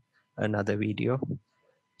in another video.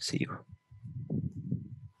 See you.